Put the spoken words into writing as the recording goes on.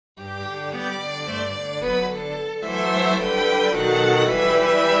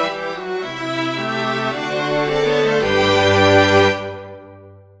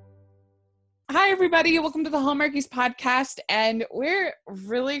everybody. Welcome to the Hallmarkies podcast. And we're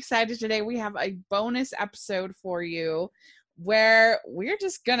really excited today. We have a bonus episode for you where we're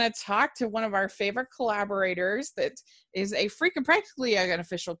just going to talk to one of our favorite collaborators that is a freaking practically an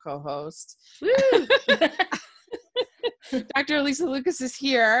official co-host. Dr. Alysa Lucas is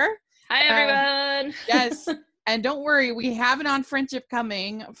here. Hi, everyone. Yes. And don't worry, we have an On Friendship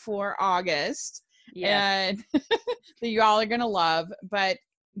coming for August. Yes. And that you all are going to love. But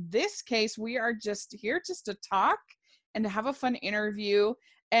this case, we are just here just to talk and to have a fun interview,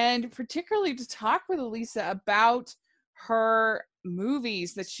 and particularly to talk with Alysa about her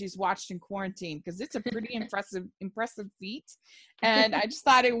movies that she's watched in quarantine, because it's a pretty impressive feat. And I just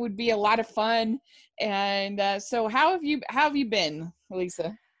thought it would be a lot of fun. And so how have you been,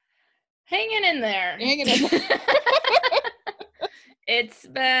 Alysa? Hanging in there. It's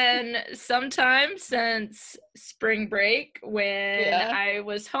been some time since spring break. When I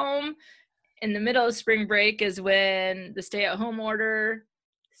was home in the middle of spring break is when the stay-at-home order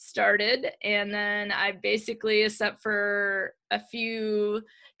started. And then I basically, except for a few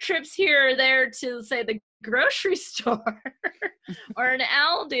trips here or there to, say, the grocery store or an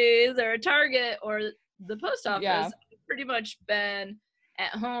Aldi's or a Target or the post office, I've pretty much been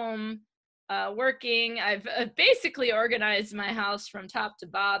at home working. I've basically organized my house from top to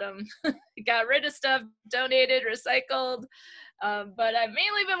bottom. Got rid of stuff, donated, recycled, but I've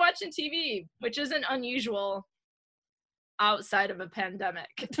mainly been watching TV, which isn't unusual outside of a pandemic.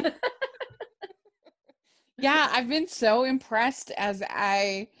 Yeah, I've been so impressed as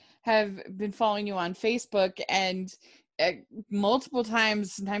I have been following you on Facebook, and multiple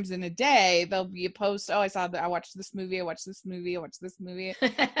times, sometimes in a day, there'll be a post. Oh, I watched this movie. I watched this movie.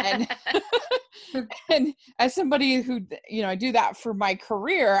 And and as somebody who, I do that for my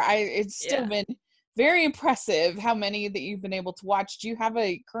career, it's still been very impressive how many that you've been able to watch. Do you have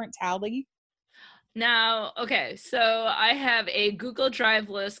a current tally? Now, okay, so I have a Google Drive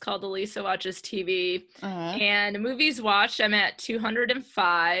list called Alysa Watches TV, and movies watched, I'm at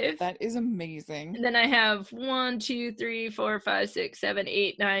 205. That is amazing. And then I have 1, 2, 3, 4, 5, 6, 7,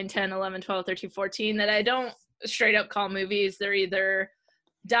 8, 9, 10, 11, 12, 13, 14 that I don't straight up call movies. They're either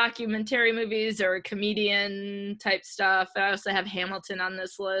documentary movies or comedian type stuff. I also have Hamilton on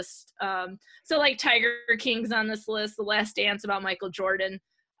this list. So like Tiger King's on this list, The Last Dance about Michael Jordan.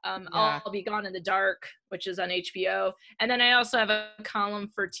 I'll Be Gone in the Dark, which is on HBO. And then I also have a column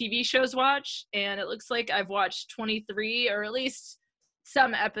for TV shows watch, and it looks like I've watched 23, or at least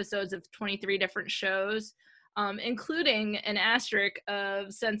some episodes of 23 different shows, including an asterisk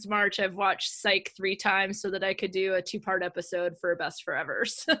of since March I've watched Psych 3 times so that I could do a 2-part episode for Best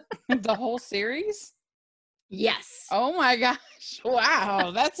Forevers. The whole series? Yes. Oh my gosh.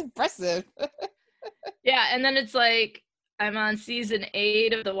 Wow, that's impressive. Yeah, and then it's like I'm on season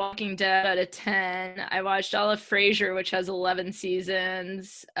 8 of The Walking Dead out of 10. I watched all of Frasier, which has 11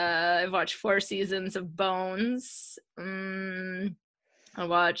 seasons. I've watched 4 seasons of Bones. I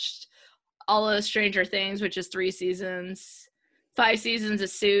watched all of Stranger Things, which is 3 seasons. 5 seasons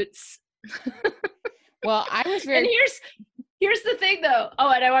of Suits. Well, I was very... And here's the thing, though. Oh,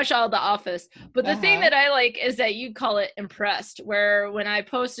 and I watched all of The Office. But the thing that I like is that you call it impressed, where when I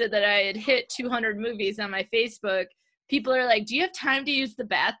posted that I had hit 200 movies on my Facebook, people are like, do you have time to use the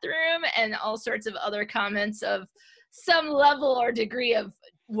bathroom? And all sorts of other comments of some level or degree of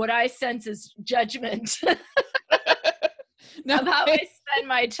what I sense is judgment of how I spend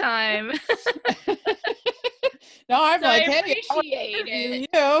my time. No, I'm so like, I hey, appreciate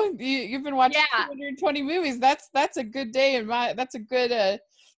it. You've been watching 220 movies. That's a good day that's a good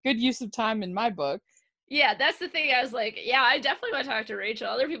use of time in my book. Yeah, that's the thing. I was like, yeah, I definitely want to talk to Rachel.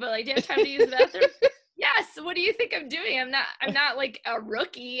 Other people are like, do you have time to use the bathroom? Yes. What do you think I'm doing? I'm not like a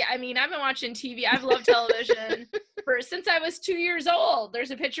rookie. I mean, I've been watching TV. I've loved television since I was 2 years old.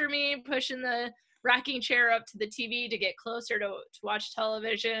 There's a picture of me pushing the rocking chair up to the TV to get closer to watch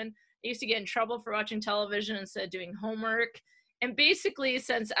television. I used to get in trouble for watching television instead of doing homework. And basically,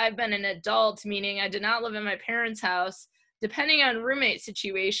 since I've been an adult, meaning I did not live in my parents' house, depending on roommate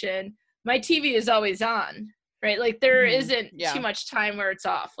situation, my TV is always on, right? Like there isn't too much time where it's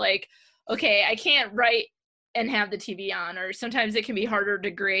off. Like, okay, I can't write and have the TV on, or sometimes it can be harder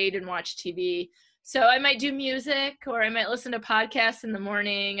to grade and watch TV. So I might do music, or I might listen to podcasts in the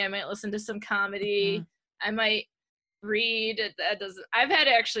morning. I might listen to some comedy. I might read. I've had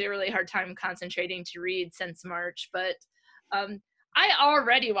actually a really hard time concentrating to read since March, but I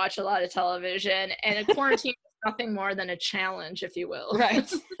already watch a lot of television, and a quarantine is nothing more than a challenge, if you will.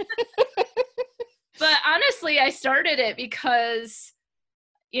 Right. But honestly, I started it because,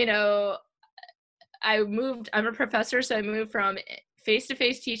 I'm a professor, so I moved from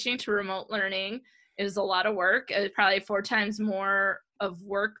face-to-face teaching to remote learning. It was a lot of work. It was probably 4 times more of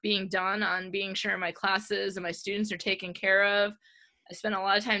work being done on being sure my classes and my students are taken care of. I spent a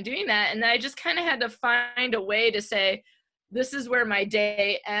lot of time doing that. And then I just kind of had to find a way to say, this is where my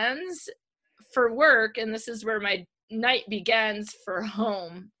day ends for work, and this is where my night begins for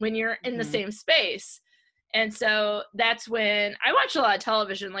home when you're in the same space. And so that's when I watch a lot of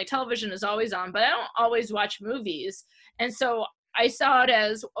television. Like, television is always on, but I don't always watch movies. And so I saw it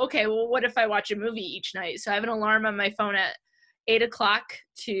as, okay, well, what if I watch a movie each night? So I have an alarm on my phone at 8:00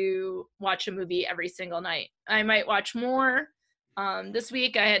 to watch a movie every single night. I might watch more. This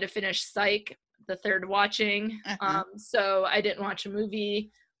week I had to finish Psych, the third watching. So I didn't watch a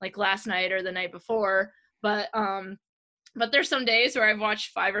movie like last night or the night before. But there's some days where I've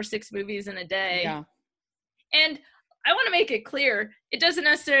watched 5 or 6 movies in a day. Yeah. And I want to make it clear, it doesn't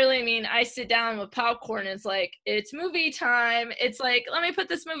necessarily mean I sit down with popcorn and it's like, it's movie time. It's like, let me put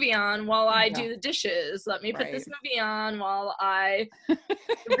this movie on while I do the dishes. Let me put this movie on while I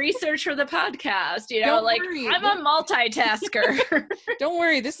research for the podcast. You know, I'm a multitasker. Don't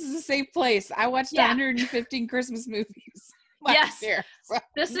worry. This is a safe place. I watched 115 Christmas movies. Yes. Year, so.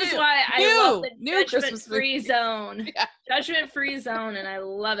 This is why I love the judgment-free zone. Yeah. Judgment-free zone, and I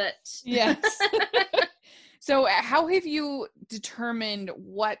love it. Yes. So how have you determined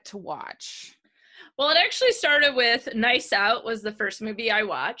what to watch? Well, it actually started with Nice Out was the first movie I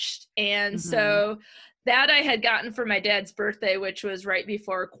watched. And so that I had gotten for my dad's birthday, which was right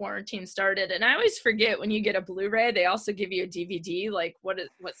before quarantine started. And I always forget, when you get a Blu-ray, they also give you a DVD. Like, what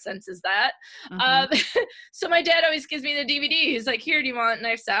sense is that? So my dad always gives me the DVD. He's like, here, do you want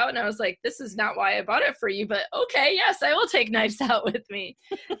Knives Out? And I was like, this is not why I bought it for you, but okay, yes, I will take Knives Out with me.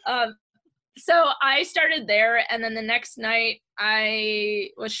 So I started there, and then the next night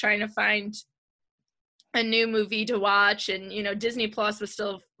I was trying to find a new movie to watch, and, you know, Disney Plus was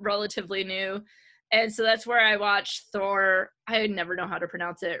still relatively new. And so that's where I watched Thor. I never know how to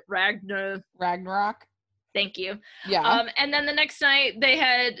pronounce it. Ragnarok. Thank you. Yeah. And then the next night they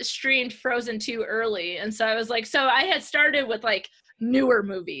had streamed Frozen 2 early. And so I was like, so I had started with like newer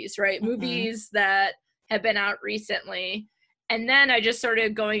movies, right? Movies that had been out recently. And then I just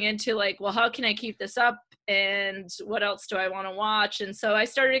started going into like, well, how can I keep this up? And what else do I want to watch? And so I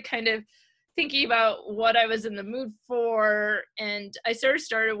started kind of thinking about what I was in the mood for. And I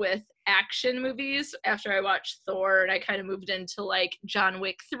started with action movies after I watched Thor. And I kind of moved into like John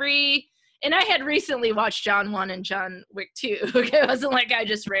Wick 3. And I had recently watched John 1 and John Wick 2. It wasn't like I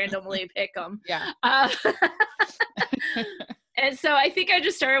just randomly pick them. Yeah. And so I think I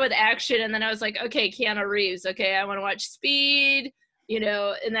just started with action, and then I was like, okay, Keanu Reeves. Okay, I want to watch Speed, you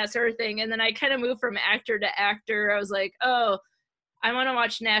know, and that sort of thing. And then I kind of moved from actor to actor. I was like, oh, I want to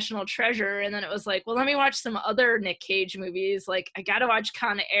watch National Treasure. And then it was like, well, let me watch some other Nick Cage movies. Like, I got to watch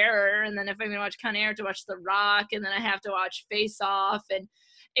Con Air. And then if I'm going to watch Con Air, I have to watch The Rock. And then I have to watch Face Off. And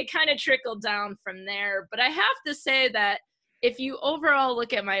it kind of trickled down from there. But I have to say that if you overall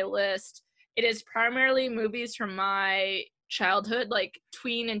look at my list, it is primarily movies from my childhood, like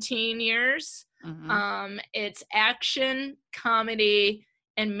tween and teen years. It's action, comedy,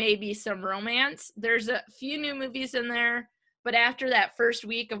 and maybe some romance. There's a few new movies in there, but after that first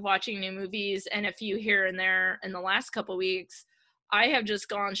week of watching new movies and a few here and there in the last couple weeks, I have just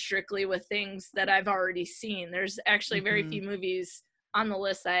gone strictly with things that I've already seen. There's actually very few movies on the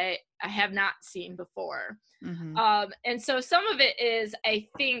list I have not seen before. And so some of it is, I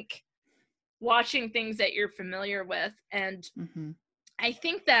think, watching things that you're familiar with. And I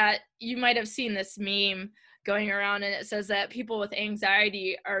think that you might have seen this meme going around, and it says that people with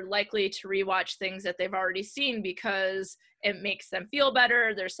anxiety are likely to rewatch things that they've already seen because it makes them feel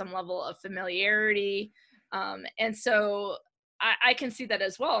better. There's some level of familiarity. And so I can see that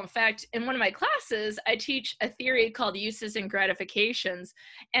as well. In fact, in one of my classes, I teach a theory called uses and gratifications.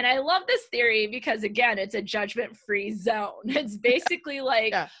 And I love this theory because, again, it's a judgment-free zone. It's basically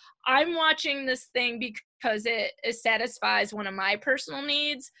like, I'm watching this thing because it satisfies one of my personal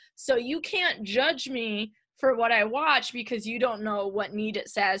needs. So you can't judge me for what I watch because you don't know what need it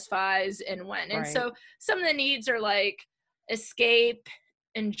satisfies and when. And so some of the needs are like escape,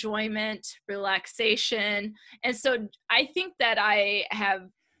 enjoyment, relaxation. And so I think that I have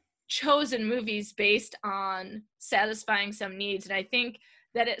chosen movies based on satisfying some needs. And I think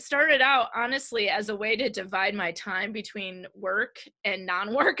that it started out honestly as a way to divide my time between work and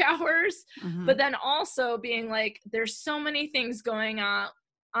non-work hours, but then also being like, there's so many things going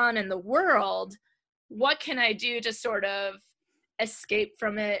on in the world. What can I do to sort of escape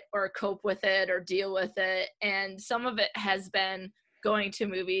from it or cope with it or deal with it? And some of it has been going to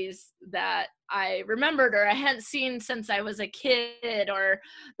movies that I remembered or I hadn't seen since I was a kid, or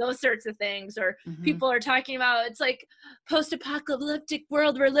those sorts of things. Or people are talking about, it's like post-apocalyptic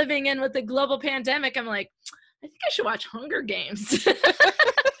world we're living in with the global pandemic. I'm like, I think I should watch Hunger Games.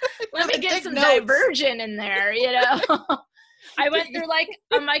 Let me get some Divergent in there, you know. I went through like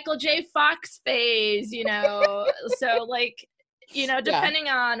a Michael J. Fox phase, you know. So like, you know, depending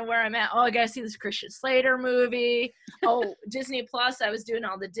on where I'm at, oh, I gotta see this Christian Slater movie. Oh, Disney Plus, I was doing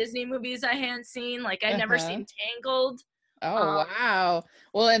all the Disney movies I hadn't seen. Like, I'd never seen Tangled. Oh, wow.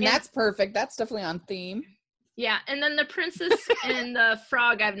 Well, and that's perfect. That's definitely on theme. Yeah, and then The Princess and the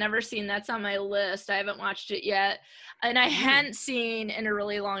Frog, I've never seen. That's on my list. I haven't watched it yet. And I hadn't seen in a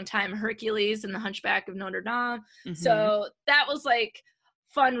really long time Hercules and the Hunchback of Notre Dame. So that was like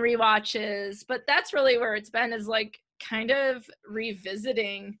fun rewatches. But that's really where it's been, is like kind of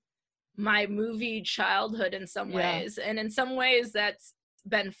revisiting my movie childhood in some ways. And in some ways that's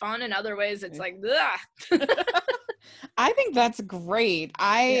been fun. In other ways it's like, ugh. I think that's great.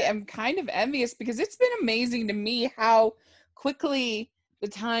 I am kind of envious because it's been amazing to me how quickly the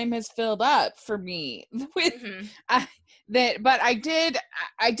time has filled up for me with but I did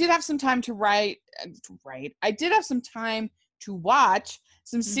have some time to write. I did have some time to watch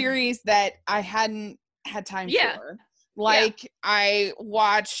some series that I hadn't had time for. Like I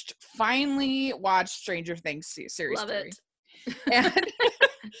finally watched Stranger Things series 3. And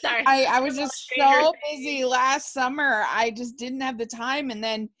sorry, I was just so busy last summer. I just didn't have the time, and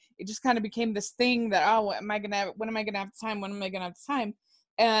then it just kind of became this thing that, oh, when am I gonna have the time?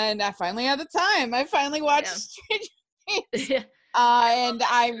 And I finally had the time. I finally watched Stranger Things, and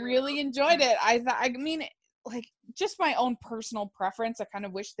I really enjoyed it. I mean, like, just my own personal preference. I kind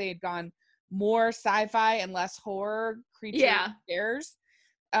of wish they had gone more sci-fi and less horror creature scares.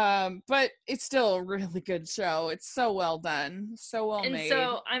 But it's still a really good show. It's so well done, so well made.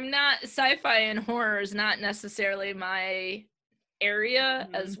 So I'm not, sci-fi and horror is not necessarily my area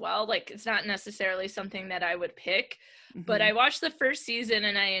as well. Like, it's not necessarily something that I would pick. But I watched the first season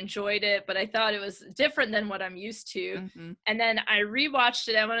and I enjoyed it, but I thought it was different than what I'm used to. And then I rewatched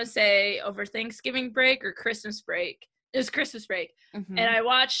it, I want to say over Thanksgiving break or Christmas break. It was Christmas break. And I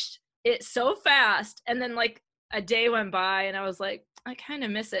watched it so fast, and then like a day went by and I was like, I kind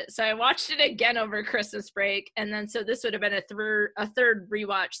of miss it. So I watched it again over Christmas break, and then so this would have been a third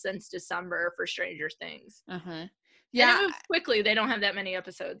rewatch since December for Stranger Things. Yeah, and it moved quickly. They don't have that many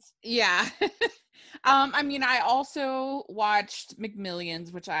episodes. Yeah. I mean, I also watched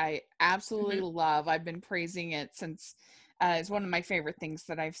McMillions, which I absolutely love. I've been praising it since it's one of my favorite things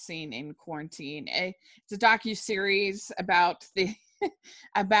that I've seen in quarantine. It's a docuseries about the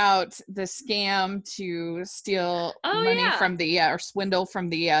scam to steal money from the or swindle from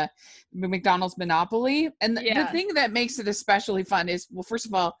the McDonald's monopoly. And the thing that makes it especially fun is, well, first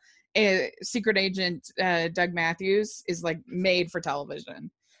of all, secret agent Doug Matthews is like made for television.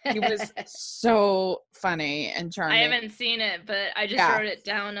 He was so funny and charming. I haven't seen it, but I just wrote it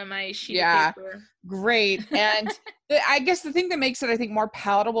down on my sheet of paper. Great. And I guess the thing that makes it, I think, more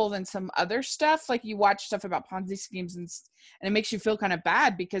palatable than some other stuff, like you watch stuff about Ponzi schemes and it makes you feel kind of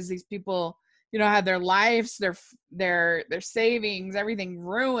bad because these people, you know, had their lives, their savings, everything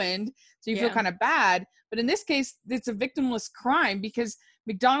ruined. So you feel kind of bad. But in this case, it's a victimless crime because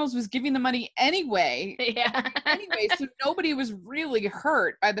McDonald's was giving the money anyway. Anyway, so nobody was really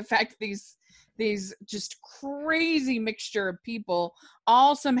hurt by the fact that these just crazy mixture of people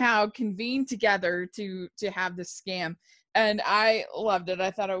all somehow convened together to have this scam. And I loved it.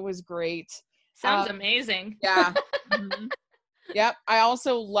 I thought it was great. Sounds amazing. Yeah. Yep. I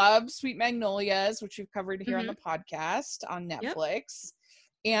also love Sweet Magnolias, which we've covered here on the podcast on Netflix.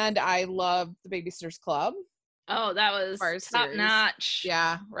 And I love The Babysitter's Club. Oh, that was top notch.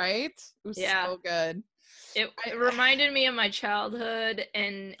 Yeah, right? It was so good. It reminded me of my childhood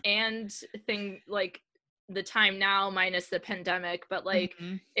and thing, like the time now minus the pandemic, but like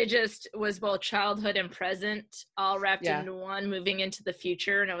it just was both childhood and present all wrapped into one, moving into the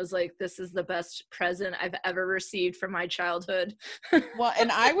future. And it was like, this is the best present I've ever received from my childhood. Well,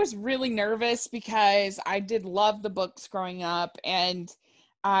 and I was really nervous because I did love the books growing up, and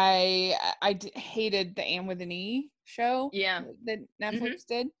I hated the Anne with an E show that Netflix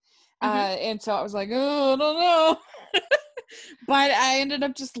did. And so I was like, oh, I don't know. But I ended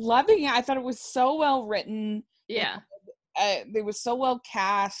up just loving it. I thought it was so well written. Yeah. It was so well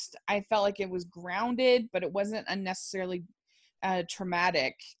cast. I felt like it was grounded, but it wasn't unnecessarily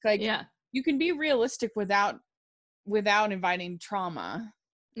traumatic. Like, you can be realistic without inviting trauma.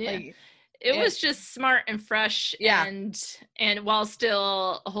 Yeah. Like, it was just smart and fresh, and while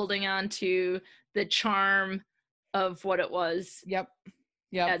still holding on to the charm of what it was Yep.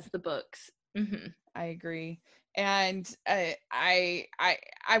 as the books. I agree. And I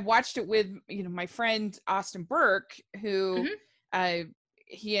watched it with, you know, my friend Austin Burke, who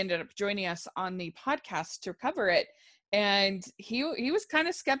he ended up joining us on the podcast to cover it. And he was kind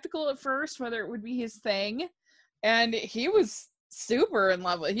of skeptical at first whether it would be his thing. And he was super in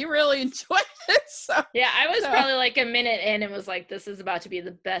love with it. He really enjoyed it. So yeah, I was probably like a minute in and was like, this is about to be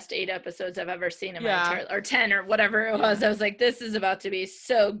the best 8 episodes I've ever seen in my entire, or 10 or whatever it was. I was like, this is about to be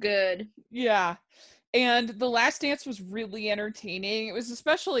so good. Yeah. And The Last Dance was really entertaining. It was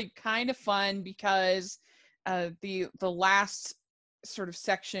especially kind of fun because the last sort of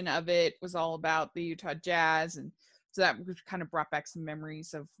section of it was all about the Utah Jazz, and so that kind of brought back some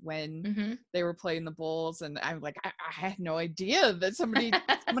memories of when they were playing the Bulls. And I'm like, I had no idea that somebody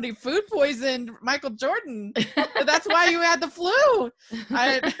food poisoned Michael Jordan. But that's why you had the flu.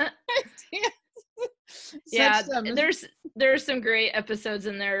 Yeah, there's some great episodes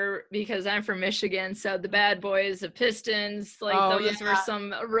in there because I'm from Michigan, so the Bad Boys, the Pistons, like those were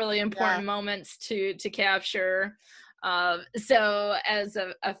some really important moments to capture. So as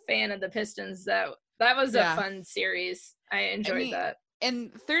a fan of the Pistons, that was a fun series. I enjoyed that.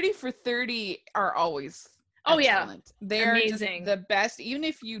 And 30 for 30 are always excellent. They're amazing. Just the best, even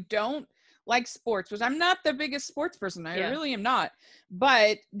if you don't like sports, which I'm not the biggest sports person. I really am not.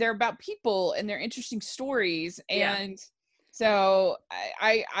 But they're about people and they're interesting stories. And so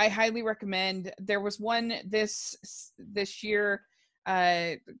I highly recommend. There was one this year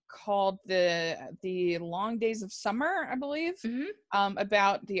called the Long Days of Summer, I believe,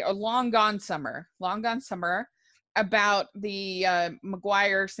 about the Long Gone Summer, about the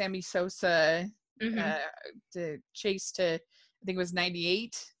McGuire Sammy Sosa to chase to, I think it was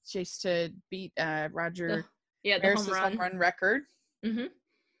 98, chase to beat Roger Maris's home run record.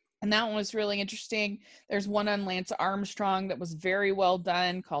 And that one was really interesting. There's one on Lance Armstrong that was very well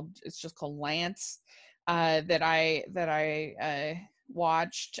done, it's just called Lance, that I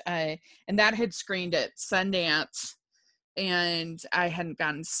watched, and that had screened at Sundance, and I hadn't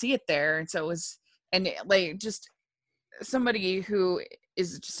gotten to see it there, and so it was, and like just somebody who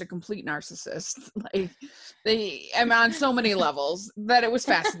is just a complete narcissist. Like I'm on so many levels that it was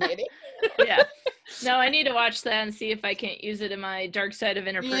fascinating. No, I need to watch that and see if I can't use it in my dark side of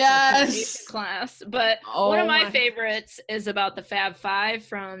interpersonal communication class. But one of my favorites is about the Fab Five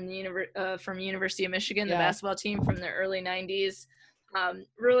from University of Michigan, the basketball team from the early 90s.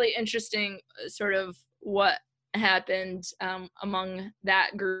 Really interesting sort of what happened among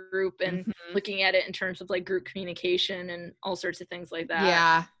that group, and looking at it in terms of like group communication and all sorts of things like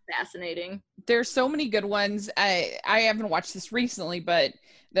that. Fascinating. There's so many good ones. I haven't watched this recently, but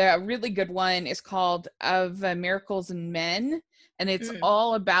the really good one is called Of Miracles and Men, and it's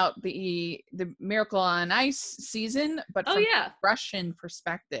all about the Miracle on Ice season, but from a Russian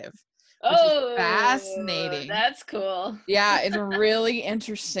perspective. Which is fascinating. That's cool. Yeah, it's really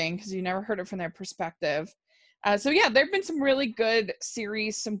interesting because you never heard it from their perspective. So yeah, there have been some really good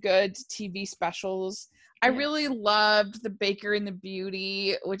series, some good TV specials. I really loved The Baker and the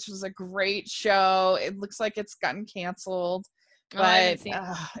Beauty, which was a great show. It looks like it's gotten canceled, but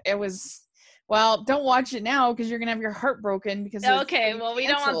it was, well, don't watch it now because you're going to have your heart broken because okay, well, we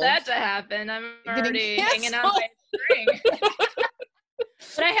don't want that to happen. I'm already hanging on by a string.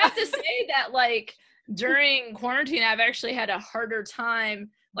 But I have to say that, like, during quarantine, I've actually had a harder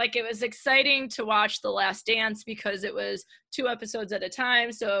time. Like, it was exciting to watch The Last Dance because it was 2 episodes at a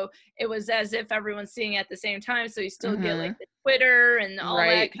time. So it was as if everyone's seeing it at the same time. So you still get like the Twitter and all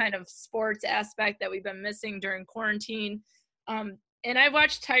that kind of sports aspect that we've been missing during quarantine. And I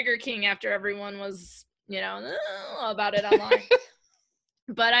watched Tiger King after everyone was, about it online.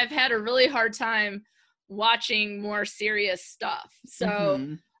 But I've had a really hard time watching more serious stuff.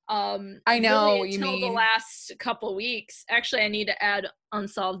 So I know what you mean. The last couple weeks, actually I need to add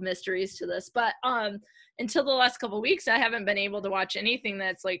Unsolved Mysteries to this, but until the last couple weeks I haven't been able to watch anything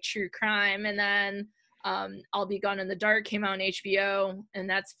that's like true crime. And then I'll Be Gone in the Dark came out on HBO, and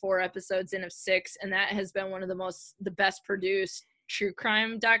that's 4 episodes in of 6, and that has been one of the best produced true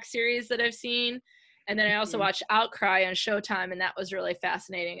crime doc series that I've seen. And then I also watched Outcry on Showtime, and that was really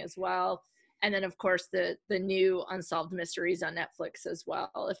fascinating as well. And then, of course, the new Unsolved Mysteries on Netflix as well,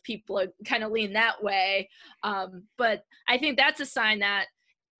 if people kind of lean that way. But I think that's a sign that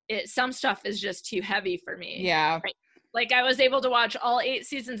some stuff is just too heavy for me. Yeah. Right? Like, I was able to watch all 8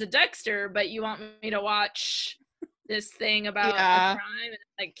 seasons of Dexter, but you want me to watch this thing about a crime, and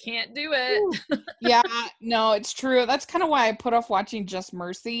I can't do it. Yeah, no, it's true. That's kind of why I put off watching Just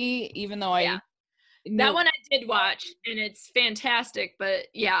Mercy, even though that one I did watch, and it's fantastic, but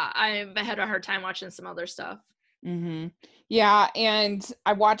yeah, I've had a hard time watching some other stuff. Mm-hmm. Yeah, and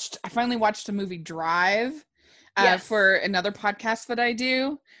I finally watched the movie Drive Yes. for another podcast that I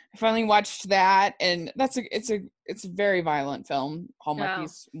do. I finally watched that, and it's a very violent film. Oh,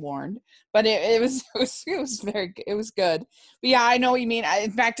 Hallmarkies warned, but it was good. But yeah, I know what you mean.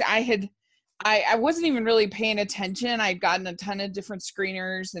 In fact, I wasn't even really paying attention. I'd gotten a ton of different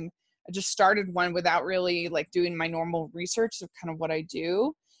screeners, and I just started one without really like doing my normal research of kind of what I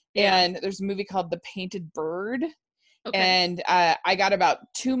do. yeah. And there's a movie called The Painted Bird, Okay. and I got about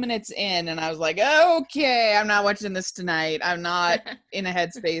 2 minutes in, and I was like, okay, I'm not watching this tonight. I'm not in a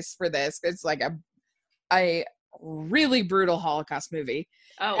headspace for this. It's like a really brutal Holocaust movie.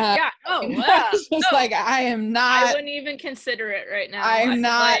 Oh, Uh, yeah. Oh, I wow. was just Oh, like, I wouldn't even consider it right now. I'd I'm be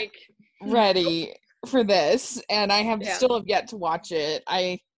not like, nope. ready for this, and I have Yeah. still have yet to watch it.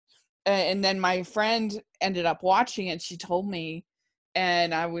 And then my friend ended up watching it. She told me,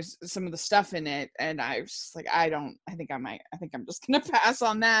 and I was some of the stuff in it, and I was just like, I think I'm just gonna pass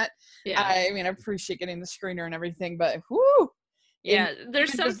on that. Yeah. I mean, I appreciate getting the screener and everything, but whoo, and Yeah. There's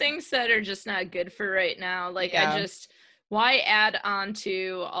even some just things that are just not good for right now. Like, yeah, why add on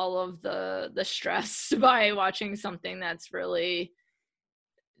to all of the stress by watching something that's really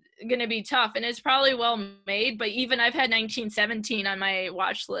gonna be tough? And it's probably well made, but even I've had 1917 on my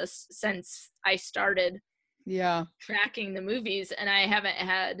watch list since I started yeah, tracking the movies, and I haven't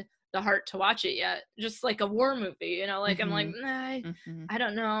had the heart to watch it yet. Just like a war movie, like I'm like, mm-hmm, nah, mm-hmm, I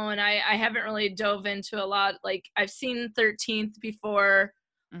don't know. And I haven't really dove into a lot. Like I've seen 13th before,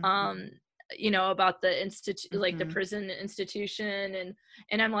 mm-hmm, um, about the institute, like the mm-hmm. prison institution,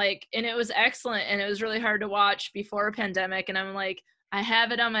 and I'm like, and it was excellent, and it was really hard to watch before a pandemic, and I'm like, I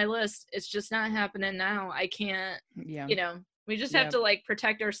have it on my list. It's just not happening now. I can't, Yeah, we just have yeah, to like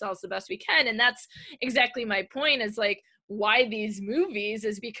protect ourselves the best we can. And that's exactly my point, is like why these movies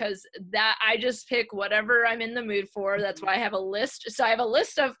is because that I just pick whatever I'm in the mood for. That's mm-hmm, why I have a list. So I have a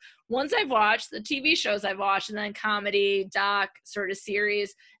list of ones I've watched, the TV shows I've watched, and then comedy, doc, sort of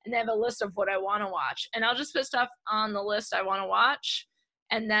series, and they have a list of what I want to watch. And I'll just put stuff on the list I want to watch.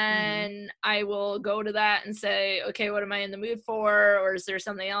 And mm-hmm. then I will go to that and say, okay, what am I in the mood for? Or is there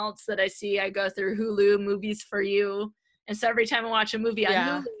something else that I see? I go through Hulu movies for you. And so every time I watch a movie on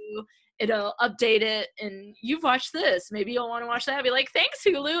Yeah. Hulu, it'll update it, and you've watched this. Maybe you'll want to watch that. I'll be like, thanks,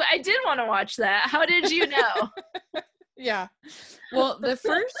 Hulu. I did want to watch that. How did you know? Yeah. Well, the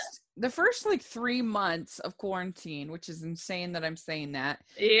first like 3 months of quarantine, which is insane that I'm saying that.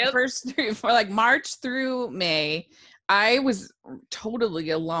 The Yep. first three for like March through May, I was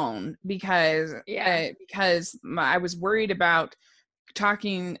totally alone Yeah. because I was worried about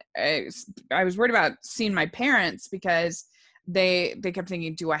talking. I was worried about seeing my parents because they kept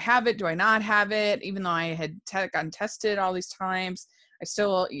thinking, do I have it? Do I not have it? Even though I had gotten tested all these times, I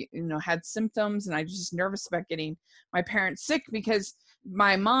still had symptoms, and I was just nervous about getting my parents sick because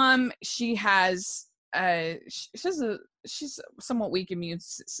my mom, she has she's somewhat weak immune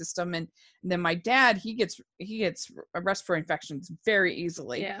system, and then my dad, he gets respiratory infections very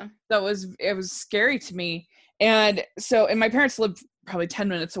easily. Yeah. So it was scary to me. And my parents lived probably 10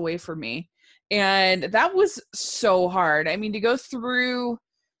 minutes away from me, and that was so hard. I mean, to go through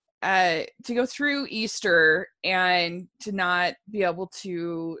Easter and to not be able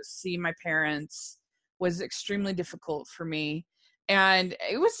to see my parents was extremely difficult for me. And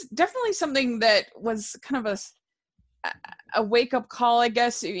it was definitely something that was kind of a wake up call, I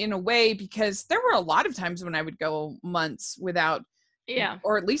guess, in a way, because there were a lot of times when I would go months without, Yeah.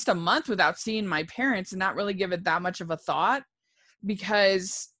 or at least a month without seeing my parents, and not really give it that much of a thought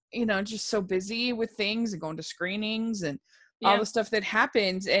because, just so busy with things and going to screenings and all Yeah. the stuff that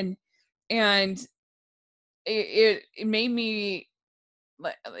happens. And it made me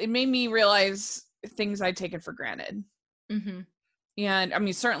realize things I'd taken for granted. Mm-hmm. And I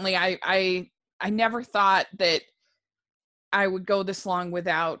mean, certainly I never thought that I would go this long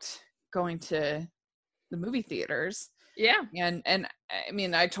without going to the movie theaters. Yeah. And I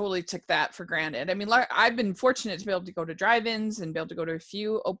mean, I totally took that for granted. I mean, I've been fortunate to be able to go to drive-ins and be able to go to a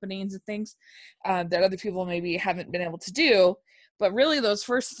few openings and things that other people maybe haven't been able to do. But really, those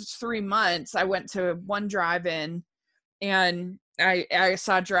first 3 months, I went to one drive-in, and I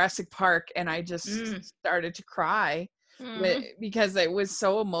saw Jurassic Park, and I just Mm. started to cry Mm. because it was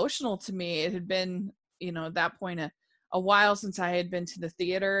so emotional to me. It had been, at that point, a while since I had been to the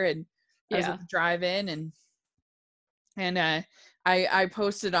theater, and I was Yeah. at the drive-in, and I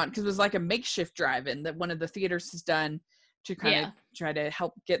posted on, because it was like a makeshift drive-in that one of the theaters has done to kind of Yeah. try to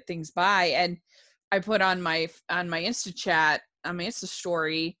help get things by. And I put on my Insta chat, on my Insta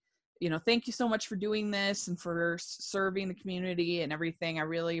story, thank you so much for doing this and for serving the community and everything. I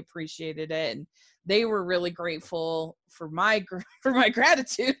really appreciated it. And they were really grateful for my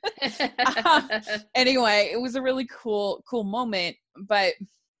gratitude. Anyway, it was a really cool moment, but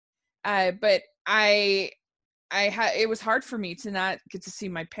it was hard for me to not get to see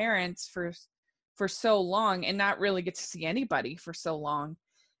my parents for so long and not really get to see anybody for so long.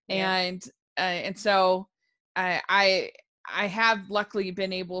 Yeah. And so I have luckily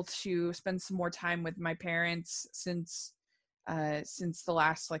been able to spend some more time with my parents since the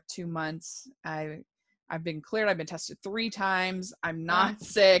last like 2 months. I've been cleared. I've been tested 3 times. I'm not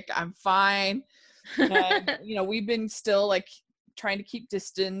sick. I'm fine. And, we've been still like trying to keep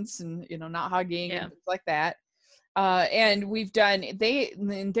distance and, not hugging and things like that. And we've done,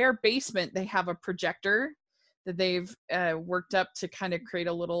 in their basement, they have a projector that they've worked up to kind of create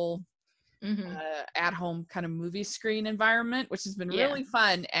a little at-home kind of movie screen environment, which has been really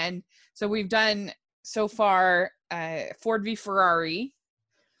fun. And so we've done so far Ford v Ferrari,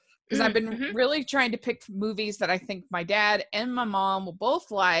 because I've been really trying to pick movies that I think my dad and my mom will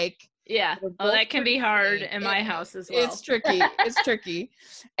both like. Yeah. Oh, that can be hard in my house as well. It's tricky. It's tricky.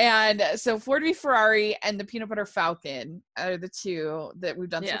 And so Ford v Ferrari and the Peanut Butter Falcon are the 2 that we've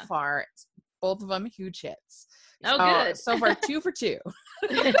done so far. Both of them huge hits. Oh, good. So far, 2 for 2.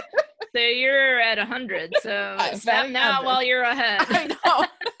 So you're at 100. So stop now while you're ahead. I know.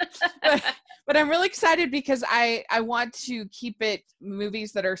 But I'm really excited because I want to keep it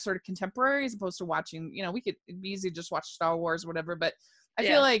movies that are sort of contemporary as opposed to watching, we could, it'd be easy to just watch Star Wars or whatever, but I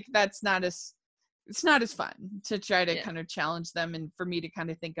feel like it's not as fun to try to kind of challenge them, and for me to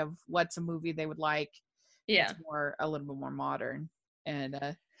kind of think of what's a movie they would like. Yeah. A little bit more modern.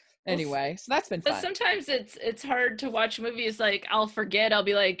 And anyway, so that's been fun. But sometimes it's hard to watch movies. Like I'll forget, I'll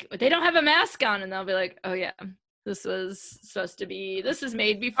be like, they don't have a mask on, and they'll be like, oh yeah, this was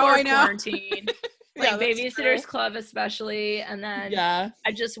made before quarantine. Like Babysitter's Club especially. And then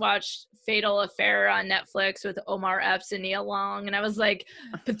I just watched Fatal Affair on Netflix with Omar Epps and Nia Long, and I was like,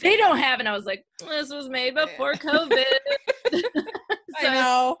 but they don't have, and I was like, this was made before COVID. So I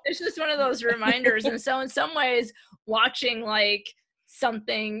know. It's just one of those reminders. And so in some ways, watching like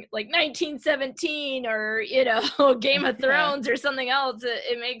something like 1917 or Game of Thrones or something else,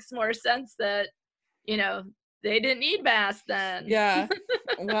 it makes more sense that they didn't need masks then. Yeah.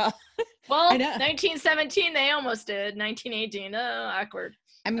 Well, 1917 they almost did. 1918, awkward.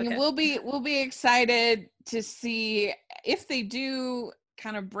 I mean, we'll be excited to see if they do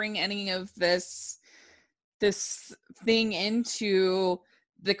kind of bring any of this thing into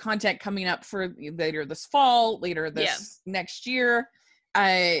the content coming up for later this fall, later this next year.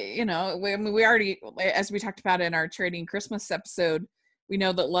 We already, as we talked about in our Trading Christmas episode, we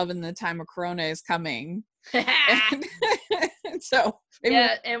know that Love in the Time of Corona is coming. and so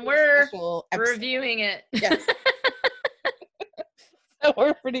and we're reviewing it. Yes. So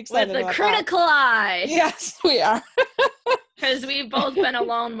we're pretty excited with a critical eye. Yes, we are. Because we've both been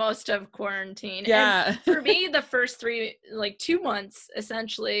alone most of quarantine. Yeah. And for me, the first 2 months,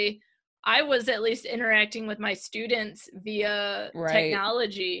 essentially, I was at least interacting with my students via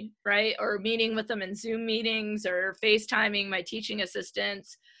technology, right? Or meeting with them in Zoom meetings or FaceTiming my teaching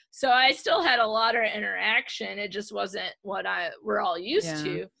assistants. So I still had a lot of interaction. It just wasn't what we're all used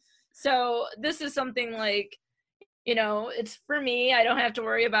to. So this is something like, it's for me. I don't have to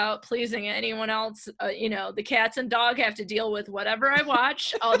worry about pleasing anyone else. The cats and dog have to deal with whatever I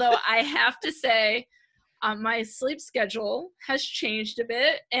watch. Although I have to say, my sleep schedule has changed a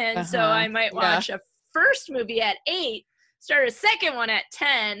bit. And so I might watch a first movie at 8, start a second one at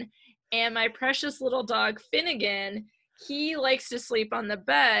 10. And my precious little dog, Finnegan, he likes to sleep on the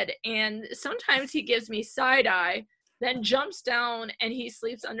bed. And sometimes he gives me side eye, then jumps down and he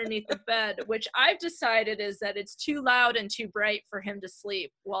sleeps underneath the bed, which I've decided is that it's too loud and too bright for him to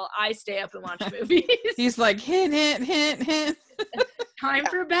sleep while I stay up and watch movies. He's like, hint, hint, hint, hint. Time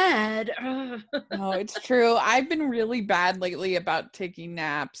for bed. No, it's true. I've been really bad lately about taking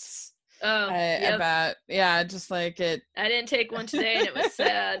naps. Oh, just like it. I didn't take one today and it was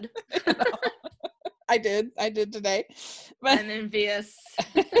sad. I did today. But I'm envious.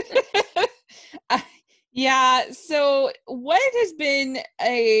 Yeah. So what has been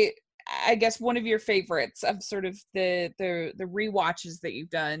I guess one of your favorites of sort of the rewatches that you've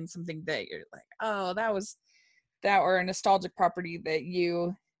done, something that you're like, oh, or a nostalgic property that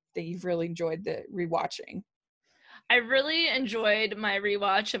you've really enjoyed the rewatching? I really enjoyed my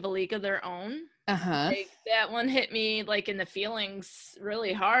rewatch of A League of Their Own. Like, that one hit me like in the feelings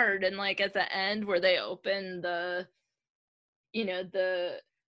really hard, and like at the end where they open the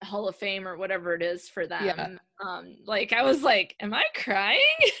Hall of Fame or whatever it is for Yeah. them. Like I was like, am I crying?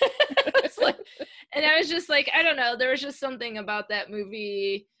 I was like, and I was just like, I don't know. There was just something about that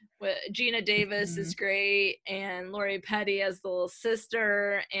movie. With Gina Davis Mhm. is great, and Lori Petty as the little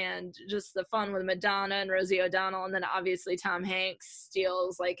sister, and just the fun with Madonna and Rosie O'Donnell, and then obviously Tom Hanks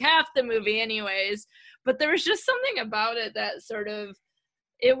steals like half the movie, anyways. But there was just something about it that sort of,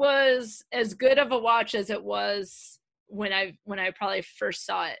 it was as good of a watch as it was when I probably first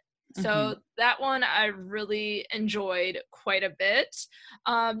saw it. Mhm. So that one I really enjoyed quite a bit.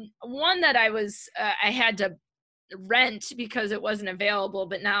 One that I had to rent because it wasn't available,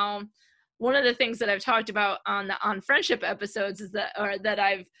 but now one of the things that I've talked about on the on friendship episodes is that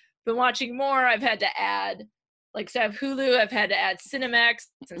I've been watching more. I've had to add, like, so I have Hulu, I've had to add Cinemax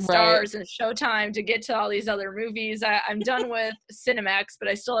and Right. Stars and Showtime to get to all these other movies. I'm done with Cinemax, but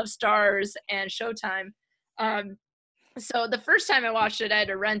I still have Stars and Showtime. Um, so the first time I watched it, I had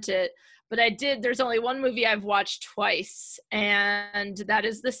to rent it, but there's only one movie I've watched twice, and that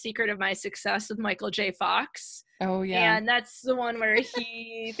is The Secret of My Success with Michael J. Fox. Oh yeah. And that's the one where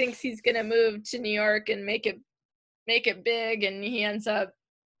he thinks he's going to move to New York and make it big, and he ends up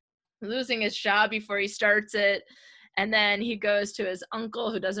losing his job before he starts it. And then he goes to his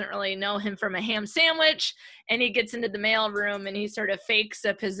uncle who doesn't really know him from a ham sandwich, and he gets into the mail room and he sort of fakes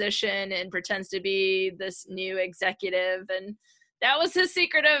a position and pretends to be this new executive. And that was his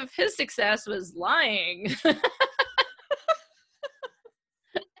secret of his success, was lying.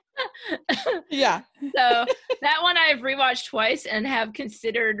 Yeah. So that one I've rewatched twice and have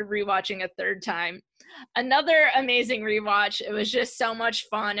considered rewatching a third time. Another amazing rewatch, it was just so much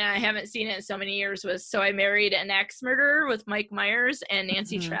fun, and I haven't seen it in so many years, was So I Married an Axe Murderer with Mike Myers and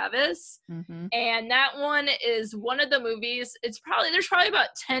Nancy Mhm. Travis. Mhm. And that one is one of the movies, there's probably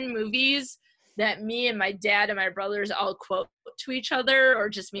about 10 movies that me and my dad and my brothers all quote to each other, or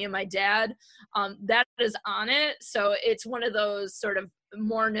just me and my dad, that is on it. So it's one of those sort of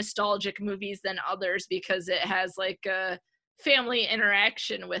more nostalgic movies than others because it has like a family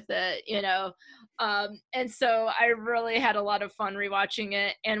interaction with it, you know. And so I really had a lot of fun rewatching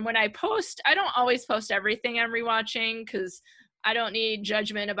it. And when I post, I don't always post everything I'm rewatching because I don't need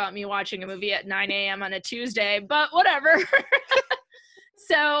judgment about me watching a movie at 9 a.m. on a Tuesday, but whatever.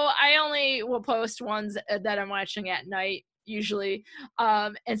 So I only will post ones that I'm watching at night usually.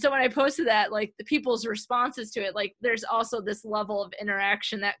 And so when I posted that, like the people's responses to it, like there's also this level of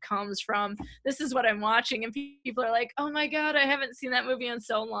interaction that comes from, this is what I'm watching. And people are like, oh my God, I haven't seen that movie in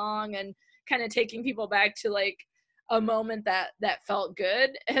so long. And kind of taking people back to like a moment that felt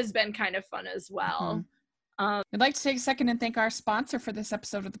good has been kind of fun as well. Mhm. I'd like to take a second and thank our sponsor for this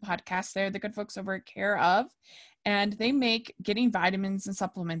episode of the podcast. They're the good folks over at Care of, and they make getting vitamins and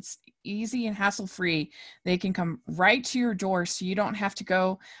supplements easy and hassle-free. They can come right to your door, so you don't have to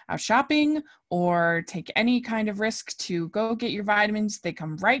go out shopping or take any kind of risk to go get your vitamins. They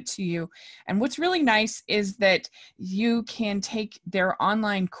come right to you. And what's really nice is that you can take their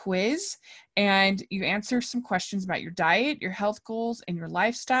online quiz and you answer some questions about your diet, your health goals, and your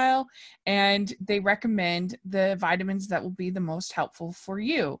lifestyle. And they recommend the vitamins that will be the most helpful for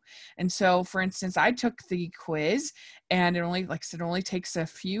you. And so, for instance, I took the quiz, and it only, like I said, only takes a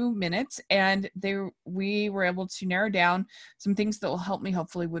few minutes, and we were able to narrow down some things that will help me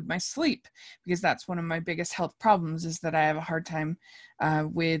hopefully with my sleep, because that's one of my biggest health problems, is that I have a hard time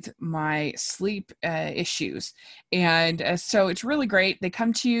with my sleep issues. And so it's really great. They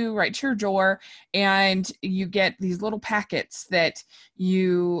come to you right to your door, and you get these little packets that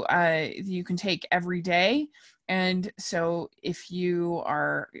you can take every day. And so if you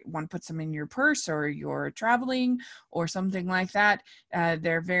want to put some in your purse, or you're traveling or something like that,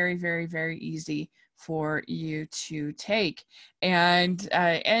 they're very, very, very easy for you to take. And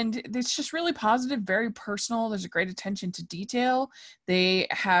it's just really positive, very personal. There's a great attention to detail. They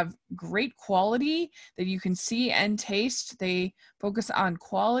have great quality that you can see and taste. They focus on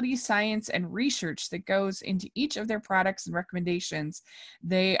quality, science, and research that goes into each of their products and recommendations.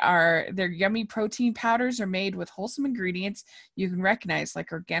 Their yummy protein powders are made with wholesome ingredients you can recognize,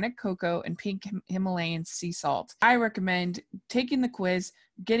 like organic cocoa and pink Himalayan sea salt. I recommend taking the quiz,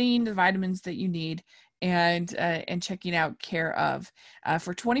 getting the vitamins that you need, and checking out Care of.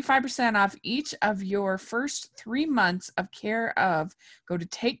 For 25% off each of your first 3 months of Care of, go to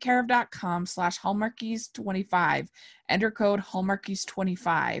takecareof.com/Hallmarkies25. Enter code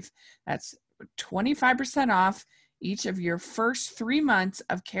Hallmarkies25. That's 25% off each of your first 3 months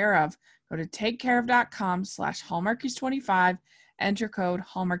of Care of. Go to takecareof.com/Hallmarkies25. Enter code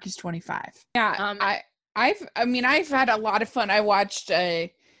Hallmarkies25. Yeah, Um, I've had a lot of fun. I watched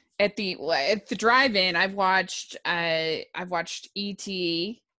at the drive-in. I've watched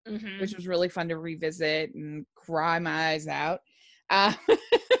E.T. which was really fun to revisit and cry my eyes out. And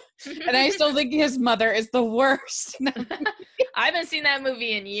I still think his mother is the worst. I haven't seen that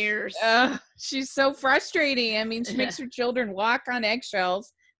movie in years. She's so frustrating. I mean, she makes her children walk on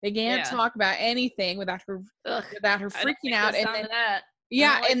eggshells. They can't talk about anything without her freaking out. And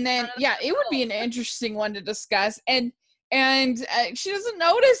then, it would be an interesting one to discuss. And she doesn't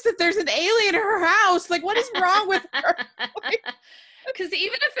notice that there's an alien in her house. Like, what is wrong with her? Because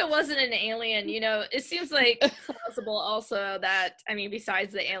even if it wasn't an alien, it seems like plausible also that, I mean,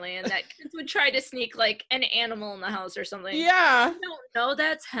 besides the alien, that kids would try to sneak like an animal in the house or something. Yeah. You don't know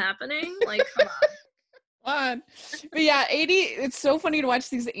that's happening. Like, come on. But yeah, it's so funny to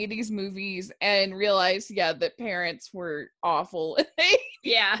watch these 80s movies and realize, that parents were awful.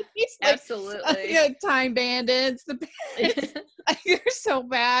 Yeah, like, absolutely. Time bandits. The parents, they're so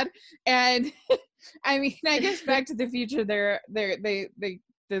bad. And I mean, I guess Back to the Future, the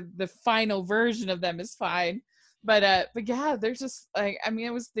final version of them is fine. But yeah, they're just like, I mean,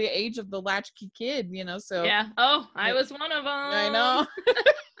 it was the age of the latchkey kid, so. Yeah. Oh, I was one of them. I know.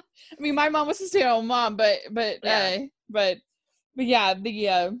 I mean, my mom was a stay-at-home mom, but yeah, I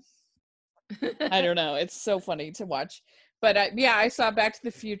don't know. It's so funny to watch. But I saw Back to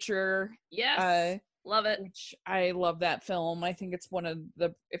the Future. Yes. Love it. Which I love that film. I think it's one of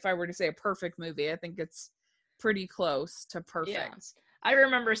if I were to say a perfect movie, I think it's pretty close to perfect. Yeah. I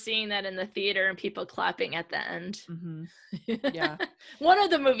remember seeing that in the theater and people clapping at the end. Mm-hmm. Yeah. One of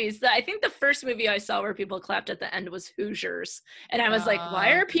the movies I think the first movie I saw where people clapped at the end was Hoosiers. And I was like,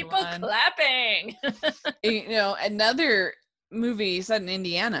 why are people clapping? Another movie set in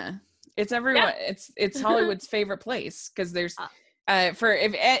Indiana. It's everyone. Yeah. It's Hollywood's favorite place because there's for